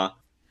middle claw.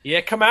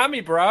 Yeah, come at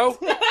me, bro!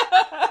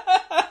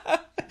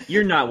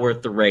 You're not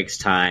worth the rake's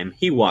time.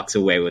 He walks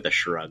away with a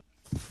shrug.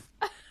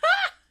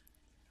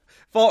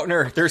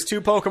 Faulkner, there's 2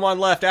 Pokemon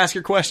left. Ask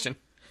your question.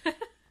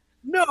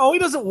 No, he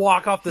doesn't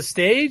walk off the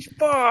stage.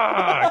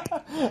 Fuck!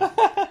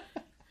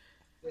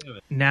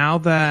 Now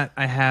that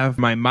I have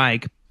my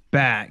mic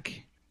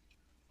back,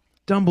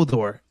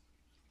 Dumbledore,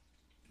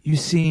 you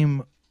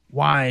seem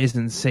wise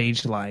and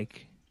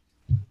sage-like.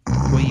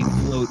 The way you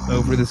float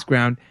over this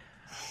ground.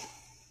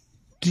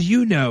 Can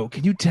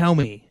you tell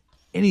me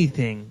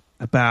anything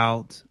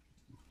about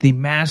the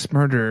mass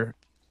murder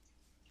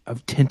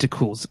of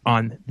tentacles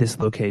on this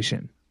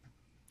location?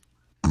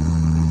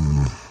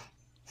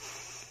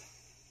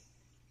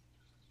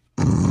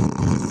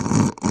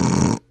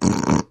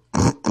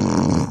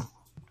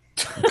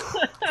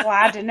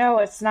 Glad to know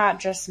it's not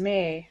just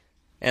me.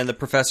 And the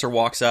professor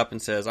walks up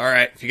and says, all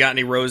right, if you got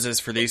any roses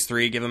for these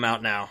 3, give them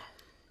out now.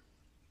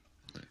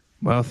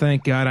 Well,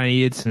 thank God I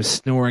needed some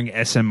snoring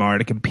SMR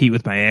to compete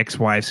with my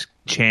ex-wife's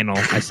channel,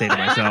 I say to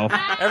myself.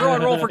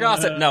 Everyone roll for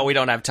gossip. No, we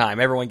don't have time.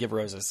 Everyone give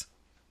roses.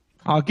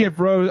 I'll give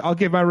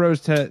my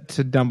rose to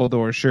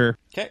Dumbledore, sure.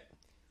 Okay.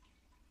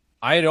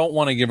 I don't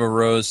want to give a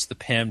rose to the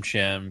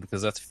Pancham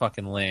because that's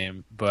fucking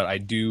lame, but I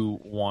do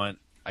want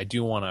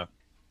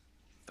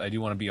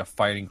to be a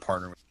fighting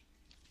partner.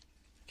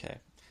 Okay.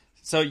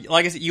 So,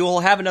 like I said, you will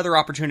have another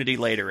opportunity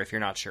later if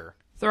you're not sure.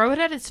 Throw it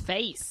at his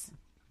face.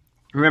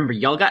 Remember,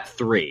 y'all got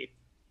 3.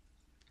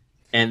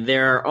 And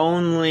there are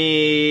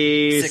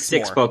only 6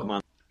 more.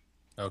 Pokemon.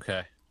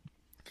 Okay.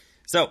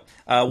 So,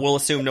 we'll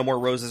assume no more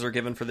roses are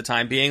given for the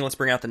time being. Let's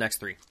bring out the next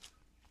 3.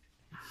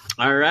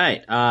 All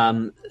right.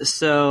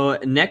 So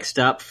next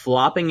up,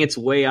 flopping its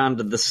way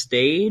onto the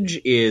stage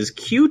is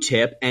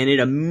Q-Tip, and it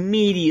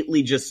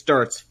immediately just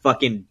starts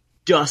fucking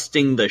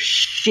dusting the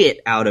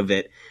shit out of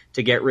it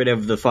to get rid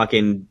of the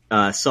fucking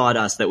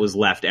sawdust that was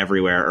left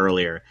everywhere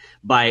earlier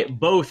by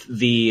both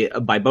the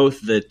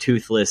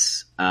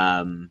toothless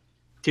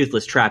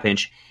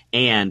Trapinch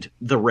and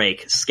the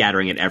rake,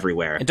 scattering it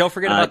everywhere. And don't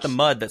forget about the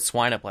mud that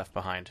Swineup left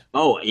behind.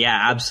 Oh, yeah,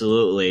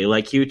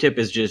 absolutely. Q-Tip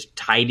is just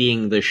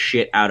tidying the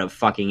shit out of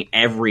fucking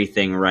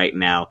everything right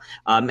now.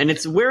 And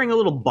it's wearing a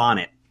little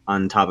bonnet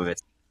on top of it.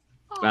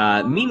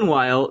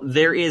 Meanwhile,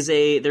 there's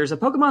a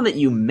Pokemon that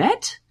you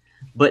met,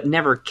 but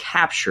never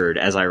captured,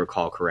 as I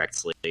recall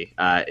correctly.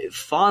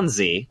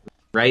 Fonzie,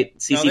 right?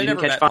 CC No, they didn't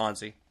never catch met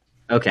Fonzie.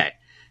 Okay.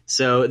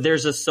 So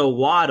there's a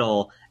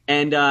Sawaddle,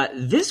 and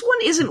this one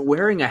isn't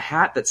wearing a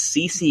hat that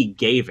CC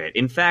gave it.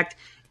 In fact,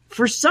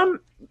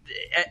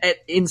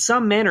 in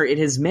some manner, it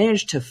has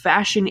managed to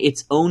fashion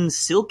its own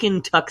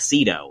silken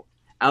tuxedo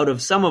out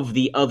of some of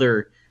the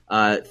other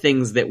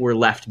things that were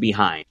left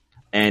behind.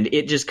 And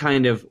it just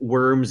kind of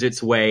worms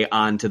its way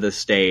onto the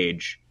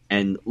stage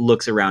and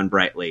looks around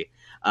brightly.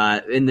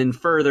 And then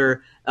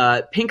further,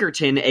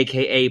 Pinkerton,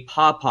 a.k.a.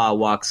 Pawpaw,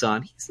 walks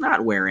on. He's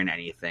not wearing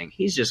anything.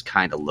 He's just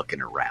kind of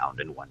looking around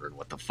and wondering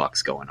what the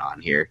fuck's going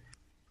on here.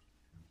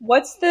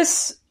 What's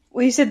this?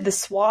 Well, you said the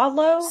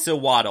swallow?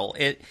 Sawaddle.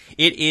 It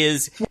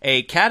is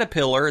a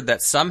caterpillar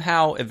that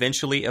somehow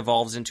eventually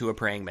evolves into a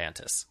praying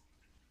mantis.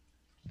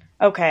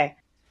 Okay.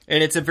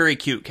 And it's a very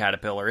cute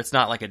caterpillar. It's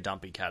not like a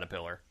dumpy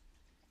caterpillar.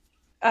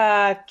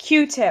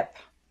 Q-Tip.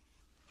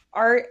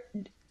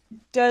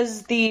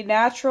 Does the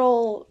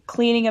natural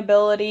cleaning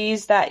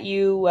abilities that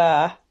you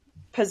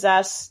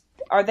possess,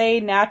 are they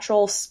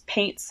natural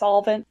paint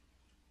solvent?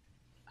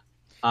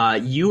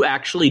 You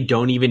actually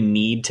don't even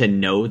need to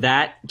know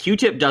that.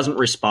 Q-Tip doesn't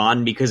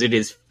respond because it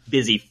is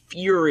busy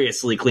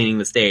furiously cleaning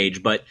the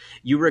stage, but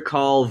you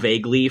recall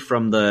vaguely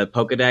from the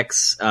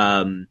Pokedex,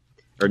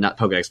 or not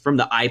Pokedex, from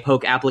the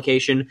iPoke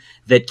application,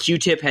 that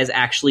Q-Tip has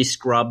actually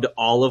scrubbed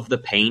all of the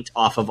paint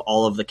off of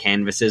all of the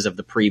canvases of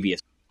the previous.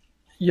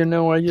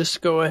 I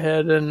just go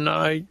ahead and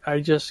I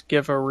just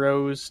give a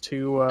rose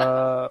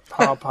to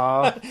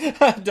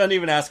Papa. Don't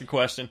even ask a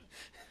question.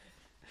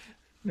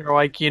 They're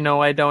like,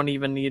 I don't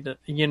even need it.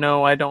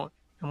 I don't.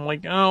 I'm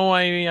like, oh,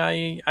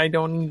 I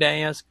don't need to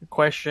ask a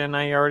question.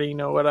 I already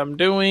know what I'm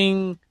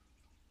doing.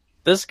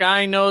 This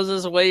guy knows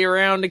his way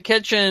around the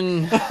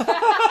kitchen.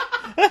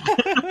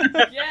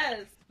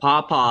 Yes.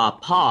 Papa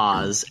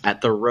paws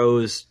at the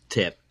rose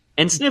tip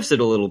and sniffs it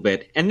a little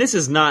bit, and this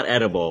is not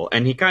edible,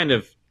 and he kind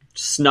of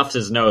snuffs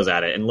his nose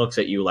at it and looks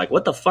at you like,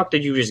 what the fuck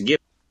did you just give?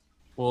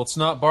 Well, it's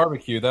not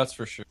barbecue, that's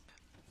for sure.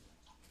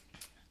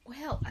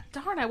 Well,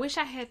 darn, I wish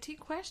I had 2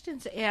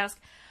 questions to ask.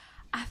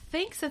 I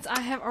think since I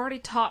have already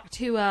talked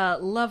to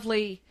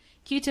lovely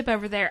Q-Tip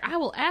over there, I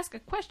will ask a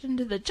question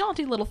to the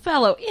jaunty little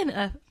fellow in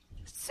a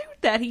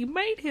suit that he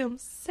made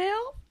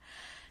himself.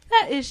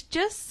 That is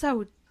just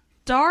so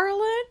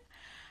darling.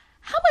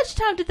 How much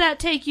time did that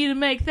take you to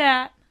make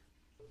that?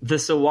 The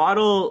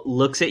Sawaddle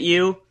looks at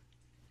you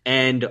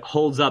and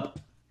holds up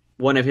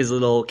one of his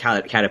little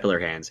caterpillar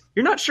hands.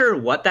 You're not sure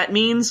what that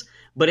means,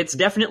 but it's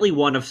definitely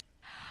one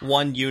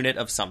unit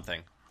of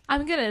something.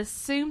 I'm going to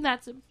assume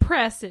that's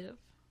impressive.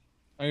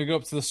 I'm gonna go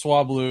up to the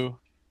Swablu.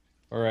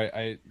 Alright,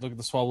 I look at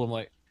the Swablu, I'm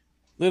like,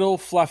 little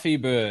fluffy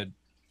bird.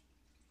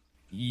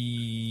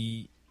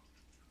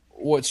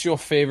 What's your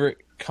favorite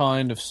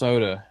kind of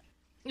soda?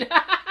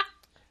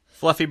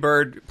 Fluffy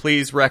Bird,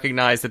 please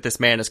recognize that this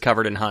man is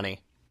covered in honey.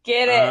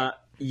 Get it.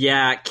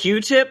 Yeah,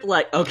 Q-Tip,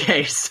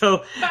 okay,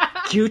 so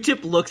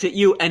Q-Tip looks at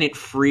you and it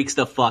freaks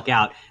the fuck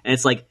out. And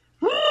it's like,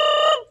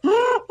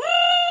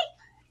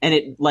 and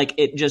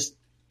it just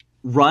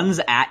runs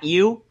at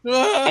you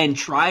and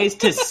tries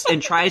to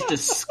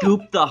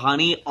scoop the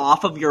honey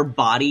off of your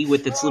body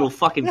with its little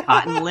fucking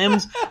cotton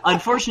limbs.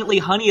 Unfortunately,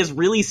 honey is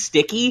really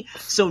sticky,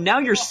 so now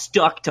you're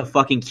stuck to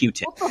fucking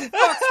Q-Tip. What the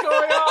fuck's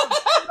going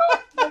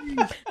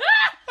on?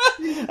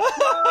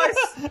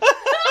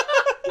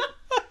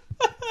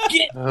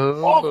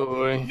 Oh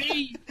boy.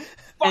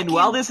 And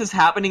while this is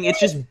happening, it's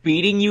just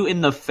beating you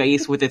in the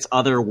face with its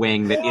other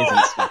wing that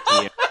isn't stuck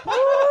to you.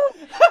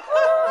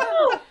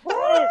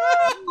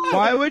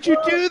 Why would you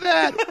do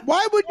that?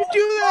 Why would you do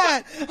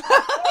that?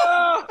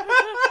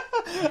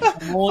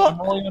 I'm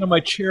rolling out of my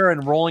chair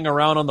and rolling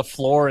around on the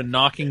floor and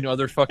knocking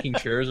other fucking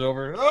chairs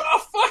over.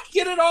 Oh, fuck,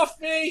 get it off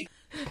me!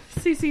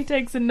 CC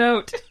takes a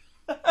note.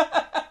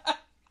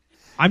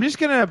 I'm just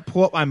going to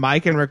pull up my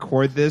mic and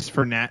record this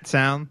for Nat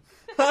Sound.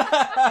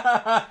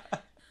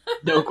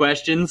 No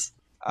questions?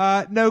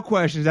 No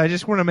questions. I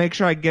just want to make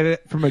sure I get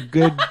it from a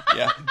good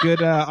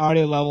good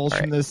audio levels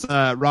from this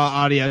raw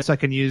audio so I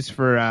can use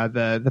for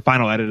the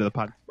final edit of the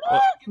pod.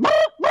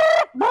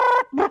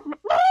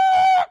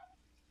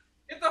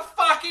 Get the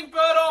fucking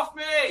bird off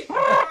me!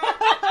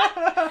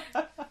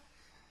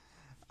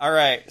 All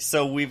right,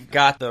 so we've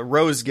got the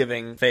rose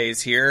giving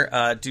phase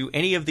here. Do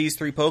any of these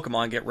 3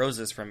 Pokemon get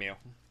roses from you?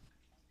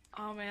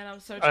 Oh man, I'm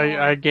so torn.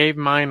 I gave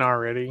mine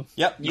already.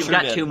 Yep, You've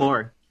got 2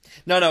 more.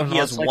 No, he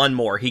has 1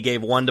 more. He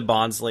gave 1 to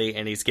Bonsly,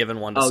 and he's given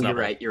 1 to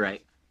Snubbull. You're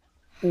right.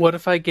 What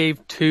if I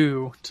gave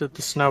 2 to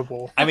the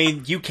Snubbull? I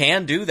mean, you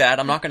can do that.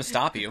 I'm not going to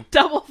stop you.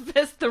 Double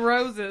fist the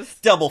roses.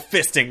 Double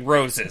fisting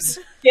roses.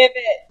 Give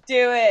it.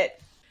 Do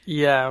it.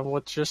 Yeah,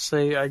 let's just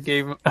say I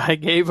gave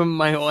him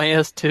my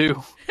last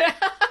 2.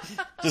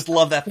 Just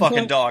love that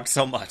fucking dog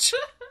so much.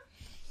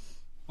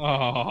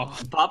 Oh.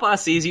 Papa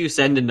sees you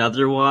send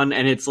another one,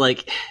 and it's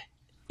like,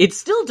 it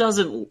still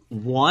doesn't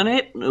want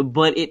it,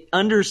 but it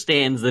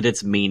understands that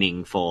it's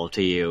meaningful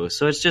to you.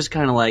 So it's just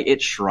kind of like,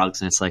 it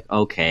shrugs, and it's like,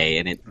 okay,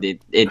 and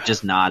it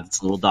just nods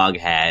its little dog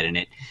head, and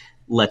it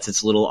lets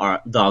its little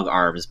dog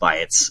arms by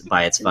its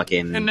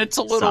fucking and its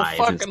little sides.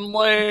 fucking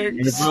legs.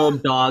 And its little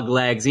dog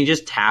legs. And he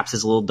just taps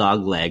his little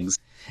dog legs.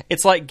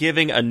 It's like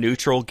giving a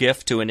neutral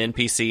gift to an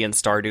NPC in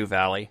Stardew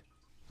Valley.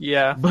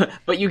 Yeah.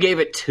 But you gave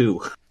it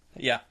 2.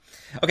 Yeah.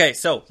 Okay,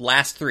 so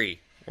last 3.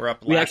 We're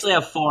up. We actually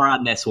have 4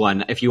 on this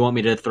one, if you want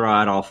me to throw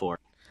out all 4.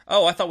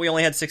 Oh, I thought we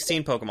only had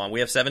 16 Pokemon. We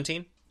have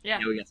 17? Yeah.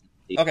 We got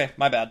 17. Okay,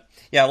 my bad.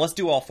 Yeah, let's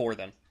do all 4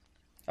 then.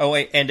 Oh,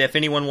 wait, and if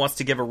anyone wants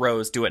to give a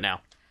rose, do it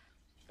now.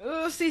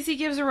 Ooh, CC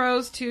gives a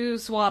rose to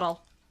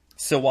Swaddle.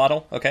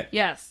 Sawaddle? Okay.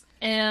 Yes.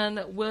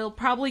 And we'll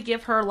probably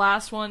give her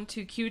last one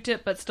to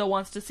Q-Tip, but still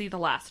wants to see the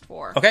last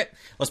 4. Okay,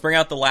 let's bring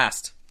out the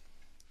last.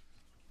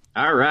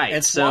 All right,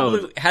 And so...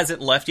 Swablu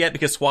hasn't left yet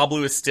because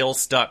Swablu is still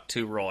stuck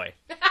to Roy.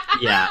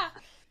 Yeah.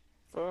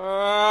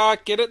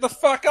 Get it the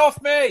fuck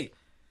off me!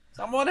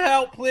 Someone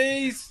help,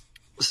 please!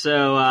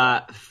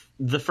 So,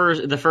 the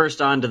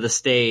first onto the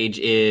stage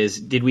is,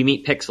 did we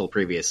meet Pixel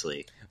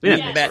previously? We know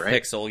Yes. Met Pixel,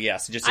 right? Pixel,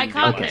 yes. Just didn't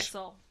Icon know much.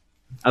 Pixel.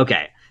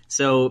 Okay.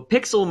 So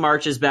Pixel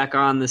marches back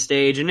on the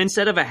stage, and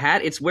instead of a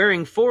hat, it's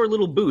wearing 4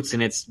 little boots,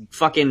 and it's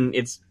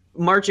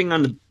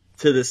marching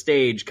to the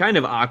stage kind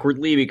of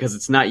awkwardly because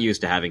it's not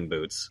used to having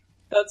boots.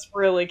 That's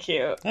really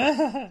cute.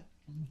 Behind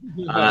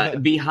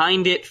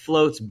it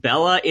floats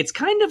Bella. It's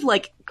kind of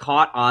like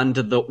caught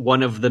onto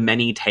one of the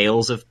many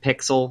tails of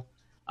Pixel,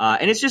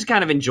 and it's just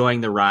kind of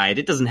enjoying the ride.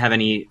 It doesn't have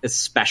any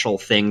special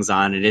things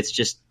on it. It's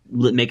just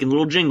making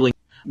little jingling.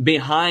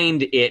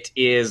 Behind it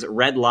is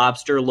Red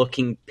Lobster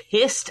looking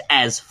pissed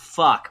as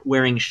fuck,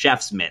 wearing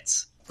chef's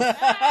mitts.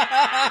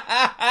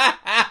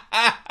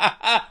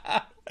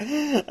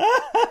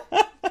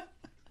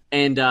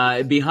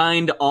 And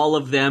behind all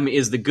of them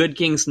is the Good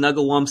King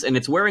Snugglewumps, and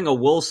it's wearing a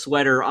wool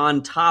sweater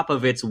on top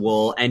of its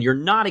wool, and you're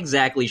not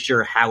exactly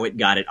sure how it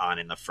got it on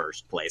in the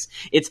first place.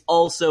 It's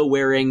also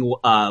wearing,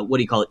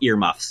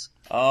 earmuffs.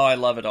 Oh, I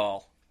love it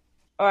all.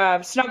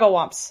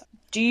 Snugglewumps.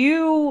 Do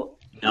you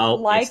No,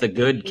 like it's the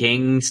Good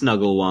King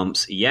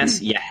Snugglewumps.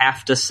 Yes, you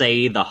have to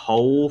say the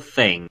whole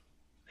thing.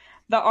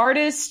 the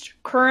artist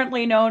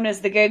currently known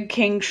as the Good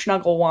King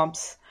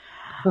Snugglewumps?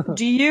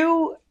 Do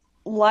you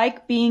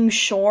like being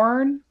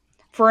shorn?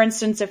 For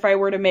instance, if I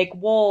were to make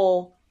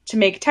wool to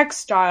make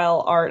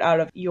textile art out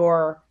of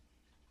your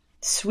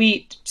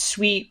sweet,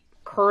 sweet,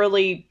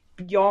 curly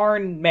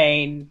yarn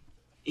mane.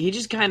 He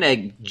just kind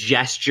of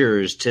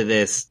gestures to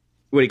this,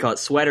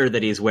 sweater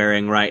that he's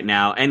wearing right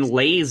now, and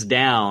lays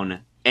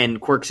down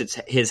and quirks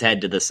his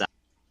head to the side.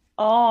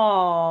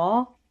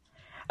 Aww.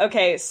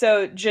 Okay,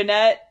 so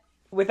Jeanette,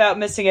 without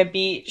missing a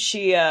beat,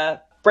 she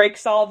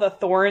breaks all the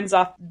thorns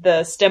off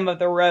the stem of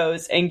the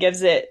rose and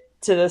gives it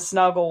to the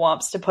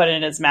Snugglewumps to put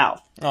in his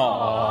mouth.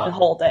 Aww. And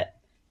hold it.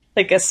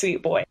 Like a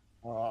sweet boy.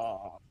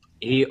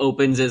 He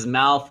opens his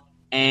mouth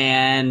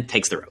and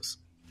takes the rose.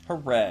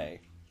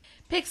 Hooray.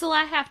 Pixel,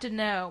 I have to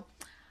know.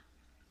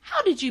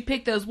 How did you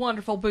pick those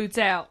wonderful boots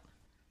out?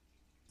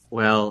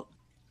 Well,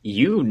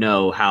 you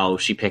know how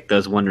she picked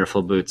those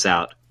wonderful boots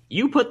out.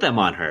 You put them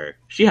on her.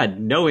 She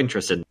had no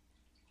interest in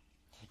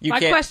You My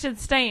can't, question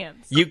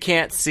stands. You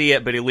can't see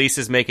it, but Elise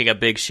is making a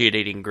big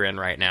shit-eating grin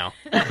right now.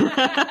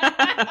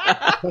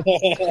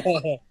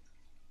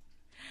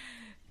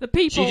 The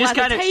people She just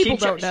at the kinda- she table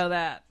tr- don't know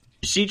that.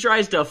 She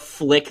tries to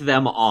flick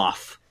them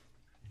off,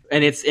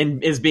 and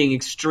is being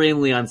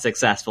extremely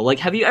unsuccessful. Like,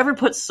 have you ever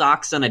put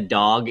socks on a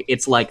dog?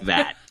 It's like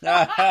that.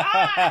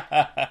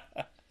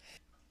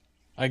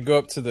 I go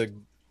up to the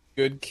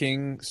Good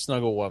King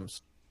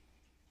Snugglewumps.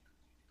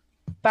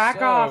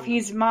 Back off,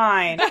 he's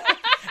mine.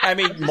 I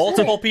mean,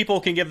 multiple people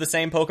can give the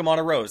same Pokemon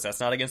a rose. That's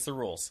not against the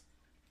rules.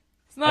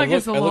 It's not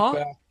against the law.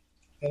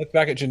 I look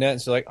back at Jeanette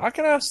and say, like, I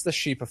can ask the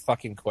sheep a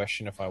fucking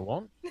question if I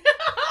want.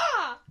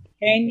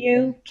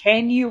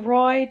 Can you,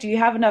 Roy? Do you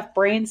have enough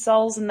brain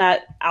cells in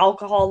that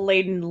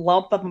alcohol-laden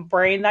lump of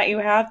brain that you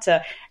have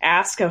to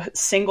ask a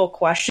single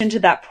question to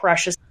that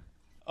precious...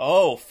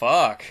 Oh,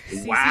 fuck.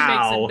 Cece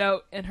Wow. makes a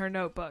note in her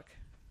notebook.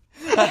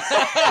 Yeah,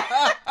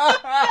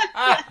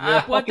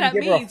 What fucking that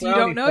give her a means, you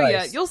don't frowny know face.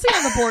 yet. You'll see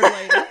on the board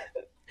later.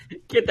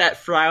 Get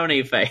that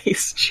frowny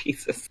face.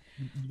 Jesus.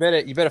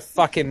 You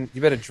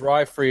better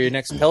drive for your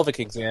next pelvic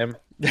exam.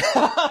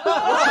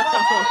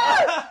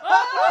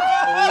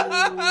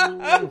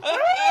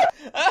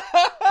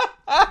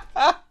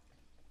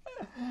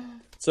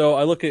 So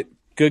I look at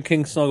Good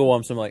King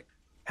Snugglewumps. I'm like,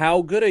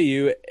 how good are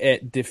you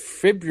at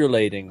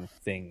defibrillating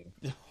things?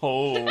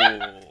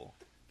 Oh.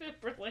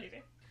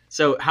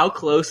 So, how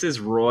close is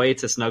Roy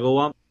to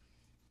Snugglewump?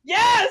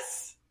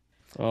 Yes!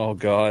 Oh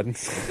God.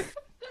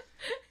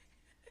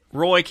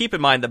 Roy, keep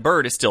in mind the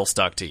bird is still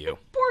stuck to you.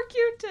 Poor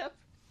Q-tip.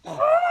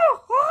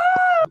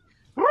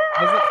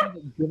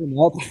 Giving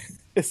up.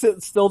 Is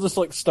it still just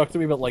like stuck to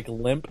me, but like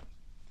limp?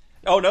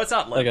 Oh, no, it's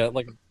not limp.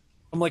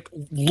 I'm like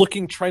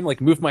looking, trying to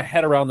like move my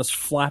head around this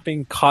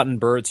flapping cotton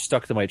bird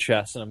stuck to my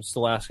chest, and I'm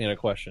still asking it a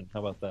question. How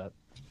about that?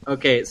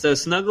 Okay, so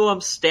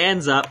Snugglewump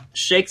stands up,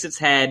 shakes its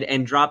head,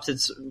 and drops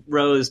its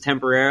rose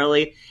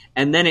temporarily,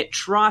 and then it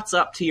trots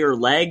up to your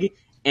leg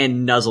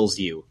and nuzzles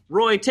you.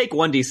 Roy, take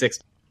 1d6.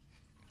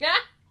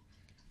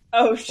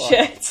 Oh,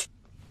 shit.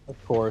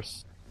 Of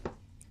course.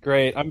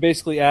 Great. I'm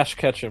basically Ash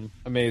Ketchum.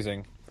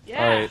 Amazing.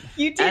 Yeah. All right.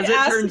 You did As it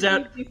ask turns to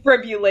out- be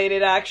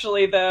defibrillated,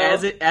 actually, though.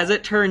 As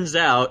it turns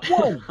out,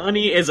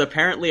 Honey is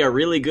apparently a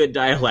really good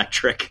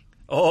dielectric.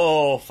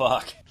 Oh,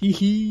 fuck.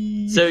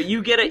 So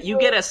you get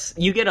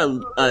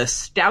a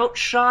stout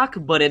shock,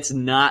 but it's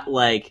not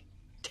like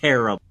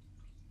terrible.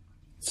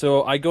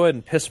 So I go ahead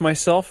and piss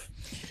myself.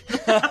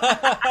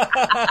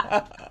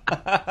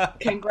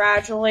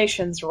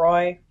 Congratulations,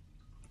 Roy.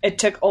 It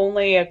took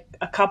only a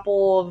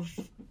couple of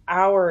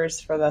hours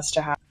for this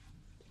to happen.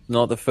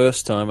 Not the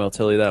first time, I'll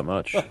tell you that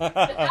much.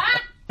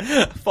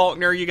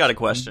 Faulkner, you got a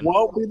question.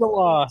 Won't be the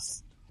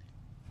last.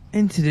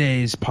 In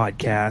today's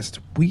podcast,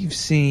 we've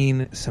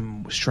seen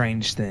some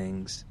strange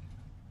things.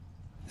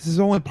 This is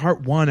only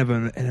part one of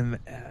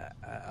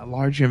a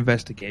larger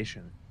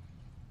investigation.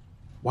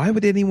 Why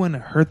would anyone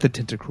hurt the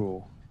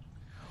Tentacruel?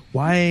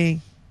 Why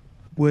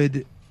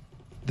would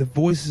the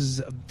voices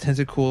of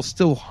Tentacool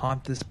still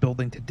haunt this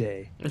building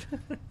today.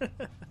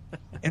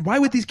 And why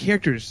would these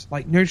characters,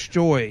 like Nurse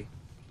Joy,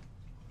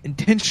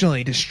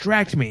 intentionally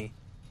distract me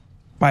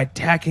by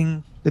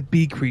attacking the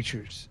bee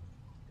creatures?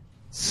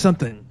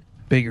 Something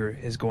bigger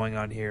is going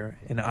on here,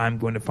 and I'm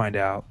going to find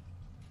out.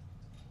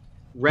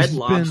 Red This has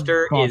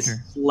Lobster been is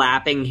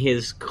slapping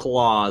his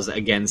claws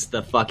against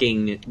the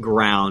fucking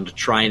ground,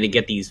 trying to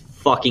get these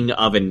fucking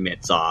oven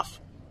mitts off.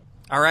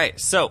 All right,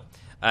 so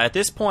at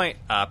this point,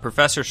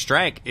 Professor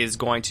Strank is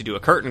going to do a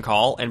curtain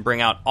call and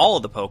bring out all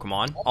of the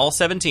Pokemon, all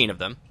 17 of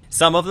them.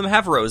 Some of them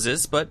have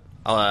roses, but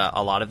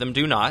a lot of them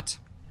do not.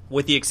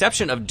 With the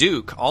exception of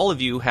Duke, all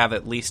of you have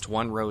at least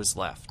one rose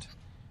left.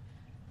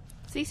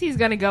 Cece's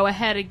gonna go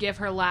ahead and give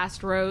her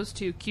last rose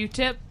to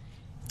Q-Tip.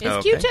 Is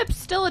Okay. Q-Tip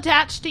still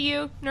attached to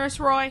you, Nurse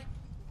Roy?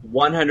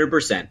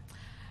 100%.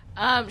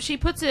 She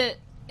puts it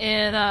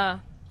in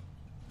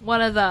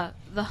one of the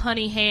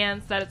honey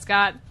hands that it's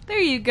got. There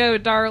you go,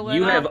 darling.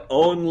 You have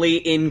only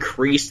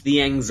increased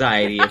the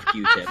anxiety of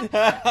Q-Tip.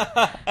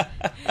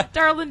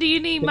 Darling, do you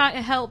need my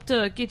help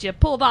to get you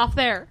pulled off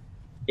there?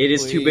 It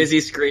is too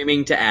busy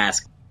screaming to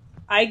ask.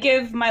 I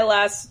give my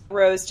last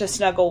rose to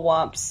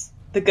Snugglewumps,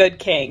 the good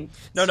king.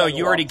 No,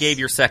 you already Snugglewumps. gave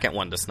your second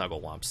one to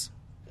Snugglewumps.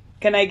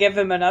 Can I give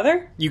him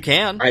another? You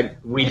can.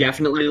 We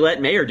definitely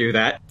let Mayor do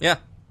that. Yeah.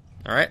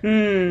 All right.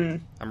 Hmm.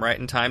 I'm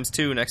writing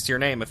 ×2 next to your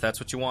name if that's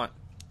what you want.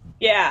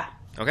 Yeah.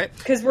 Okay.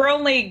 Because we're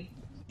only...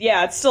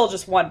 Yeah, it's still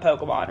just one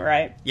Pokemon,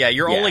 right? Yeah,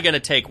 you're Yeah. only going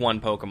to take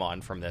one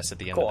Pokemon from this at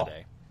the end of Cool. the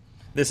day.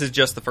 This is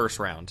just the first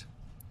round.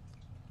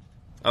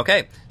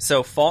 Okay,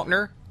 so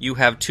Faulkner, you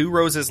have 2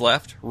 roses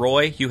left.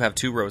 Roy, you have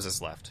 2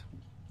 roses left.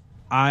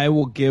 I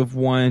will give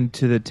one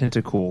to the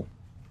Tentacool.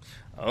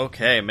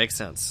 Okay, makes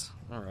sense.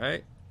 All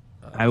right.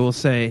 I will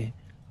say,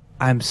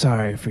 I'm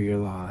sorry for your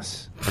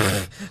loss.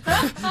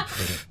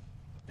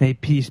 May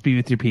peace be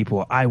with your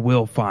people. I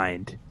will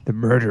find the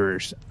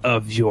murderers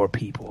of your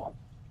people.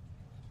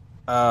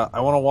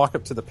 I want to walk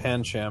up to the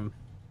Pancham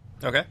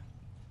Okay.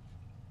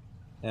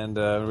 and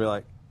be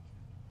like,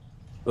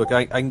 "Look,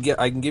 I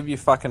can give you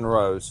fucking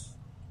Rose,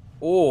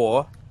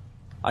 or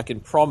I can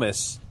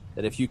promise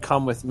that if you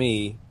come with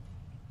me,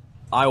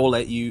 I will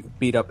let you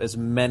beat up as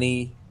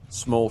many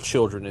small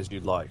children as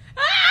you'd like."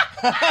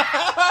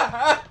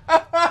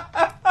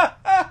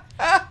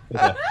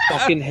 I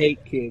fucking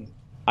hate kids.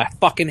 I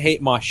fucking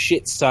hate my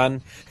shit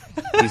son.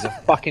 He's a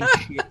fucking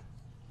shit.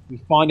 You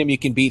find him, you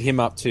can beat him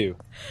up too.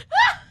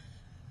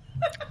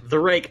 The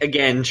Rake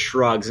again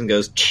shrugs and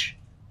goes, "Tch."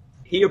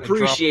 He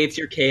appreciates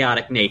your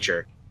chaotic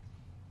nature.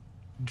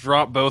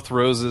 Drop both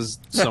roses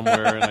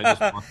somewhere, and I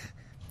just want...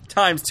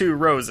 ×2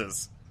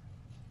 roses.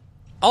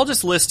 I'll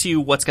just list to you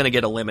what's going to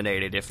get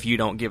eliminated if you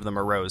don't give them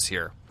a rose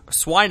here.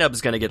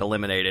 Swinub's going to get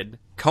eliminated.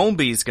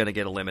 Combie's going to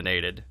get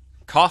eliminated.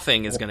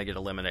 Coughing is going to get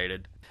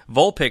eliminated.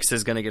 Vulpix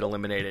is going to get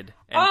eliminated.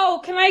 And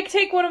Oh, can I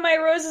take one of my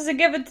roses and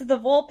give it to the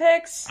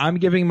Vulpix? I'm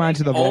giving mine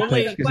to the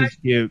Only- Vulpix because it's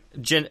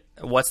cute.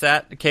 what's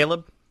that,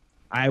 Caleb?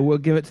 I will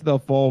give it to the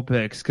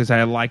Vulpix because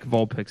I like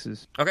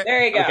Vulpixes. Okay.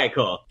 There you go. Okay,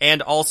 cool.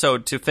 And also,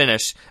 to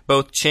finish,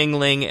 both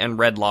Chingling and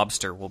Red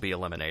Lobster will be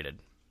eliminated.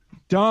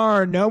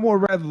 Darn, no more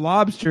red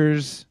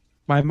lobsters.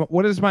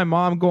 What is my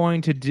mom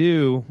going to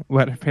do?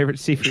 What her favorite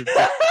seafood?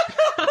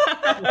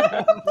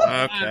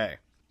 Okay.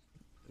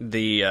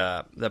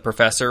 The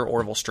professor,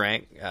 Orville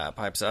Strank,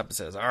 pipes up and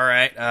says, "All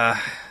right,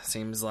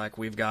 seems like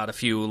we've got a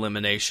few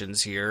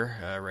eliminations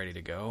here ready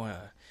to go.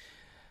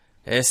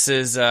 This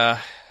is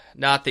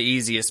not the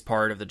easiest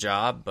part of the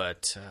job,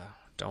 but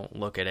don't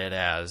look at it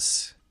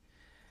as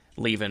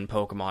leaving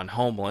Pokemon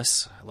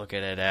homeless. Look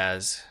at it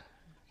as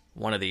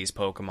one of these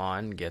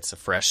Pokemon gets a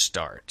fresh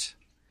start."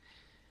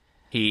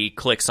 He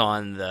clicks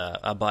on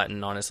a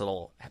button on his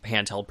little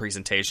handheld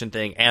presentation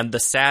thing, and the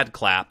sad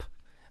clap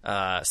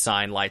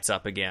sign lights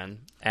up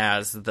again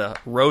as the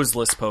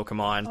roseless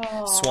Pokemon,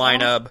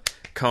 Swinub,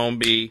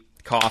 Combee,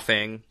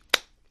 Coughing,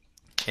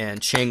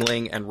 and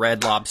Chingling, and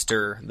Red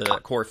Lobster, the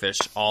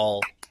Corphish,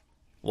 all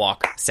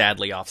walk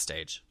sadly off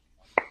stage.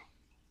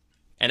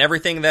 And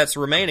everything that's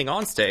remaining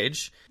on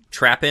stage,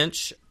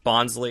 Trapinch,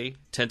 Bonsly,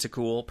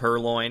 Tentacool,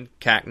 Purloin,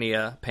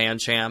 Cacnea,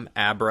 Pancham,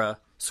 Abra,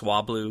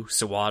 Swablu,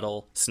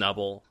 Sewaddle,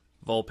 Snubble,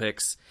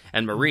 Vulpix,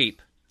 and Mareep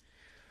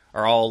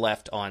are all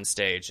left on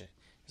stage.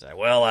 He's like,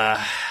 well,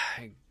 I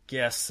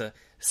guess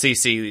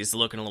CC is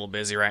looking a little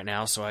busy right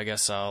now, so I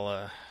guess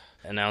I'll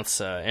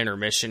announce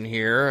intermission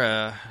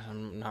here.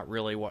 I'm not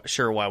really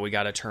sure why we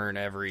got to turn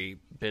every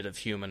bit of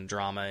human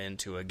drama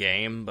into a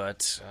game,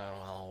 but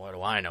well, what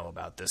do I know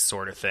about this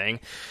sort of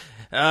thing?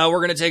 We're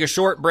going to take a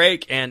short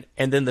break, and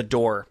then the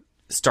door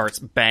starts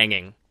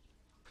banging.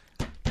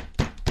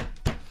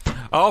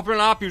 Open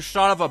up, you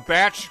son of a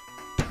bitch!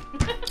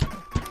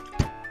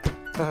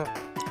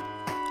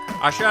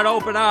 I said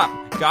open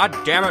up! God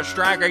damn it,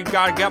 Striker, you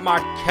gotta get my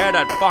kid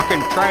a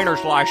fucking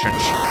trainer's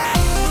license.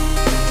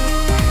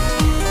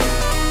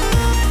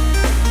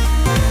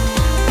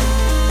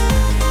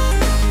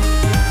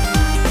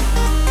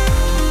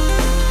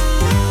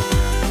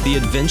 The The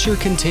adventure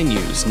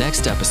continues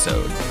next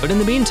episode. But in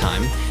the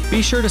meantime,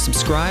 be sure to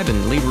subscribe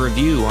and leave a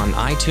review on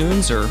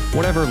iTunes or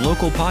whatever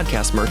local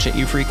podcast merchant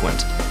you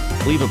frequent.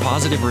 Leave a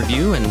positive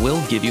review and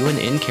we'll give you an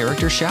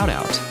in-character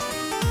shout-out.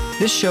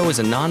 This show is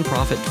a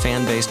non-profit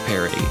fan-based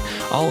parody.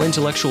 All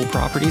intellectual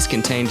properties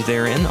contained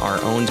therein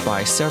are owned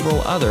by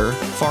several other,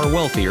 far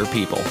wealthier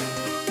people.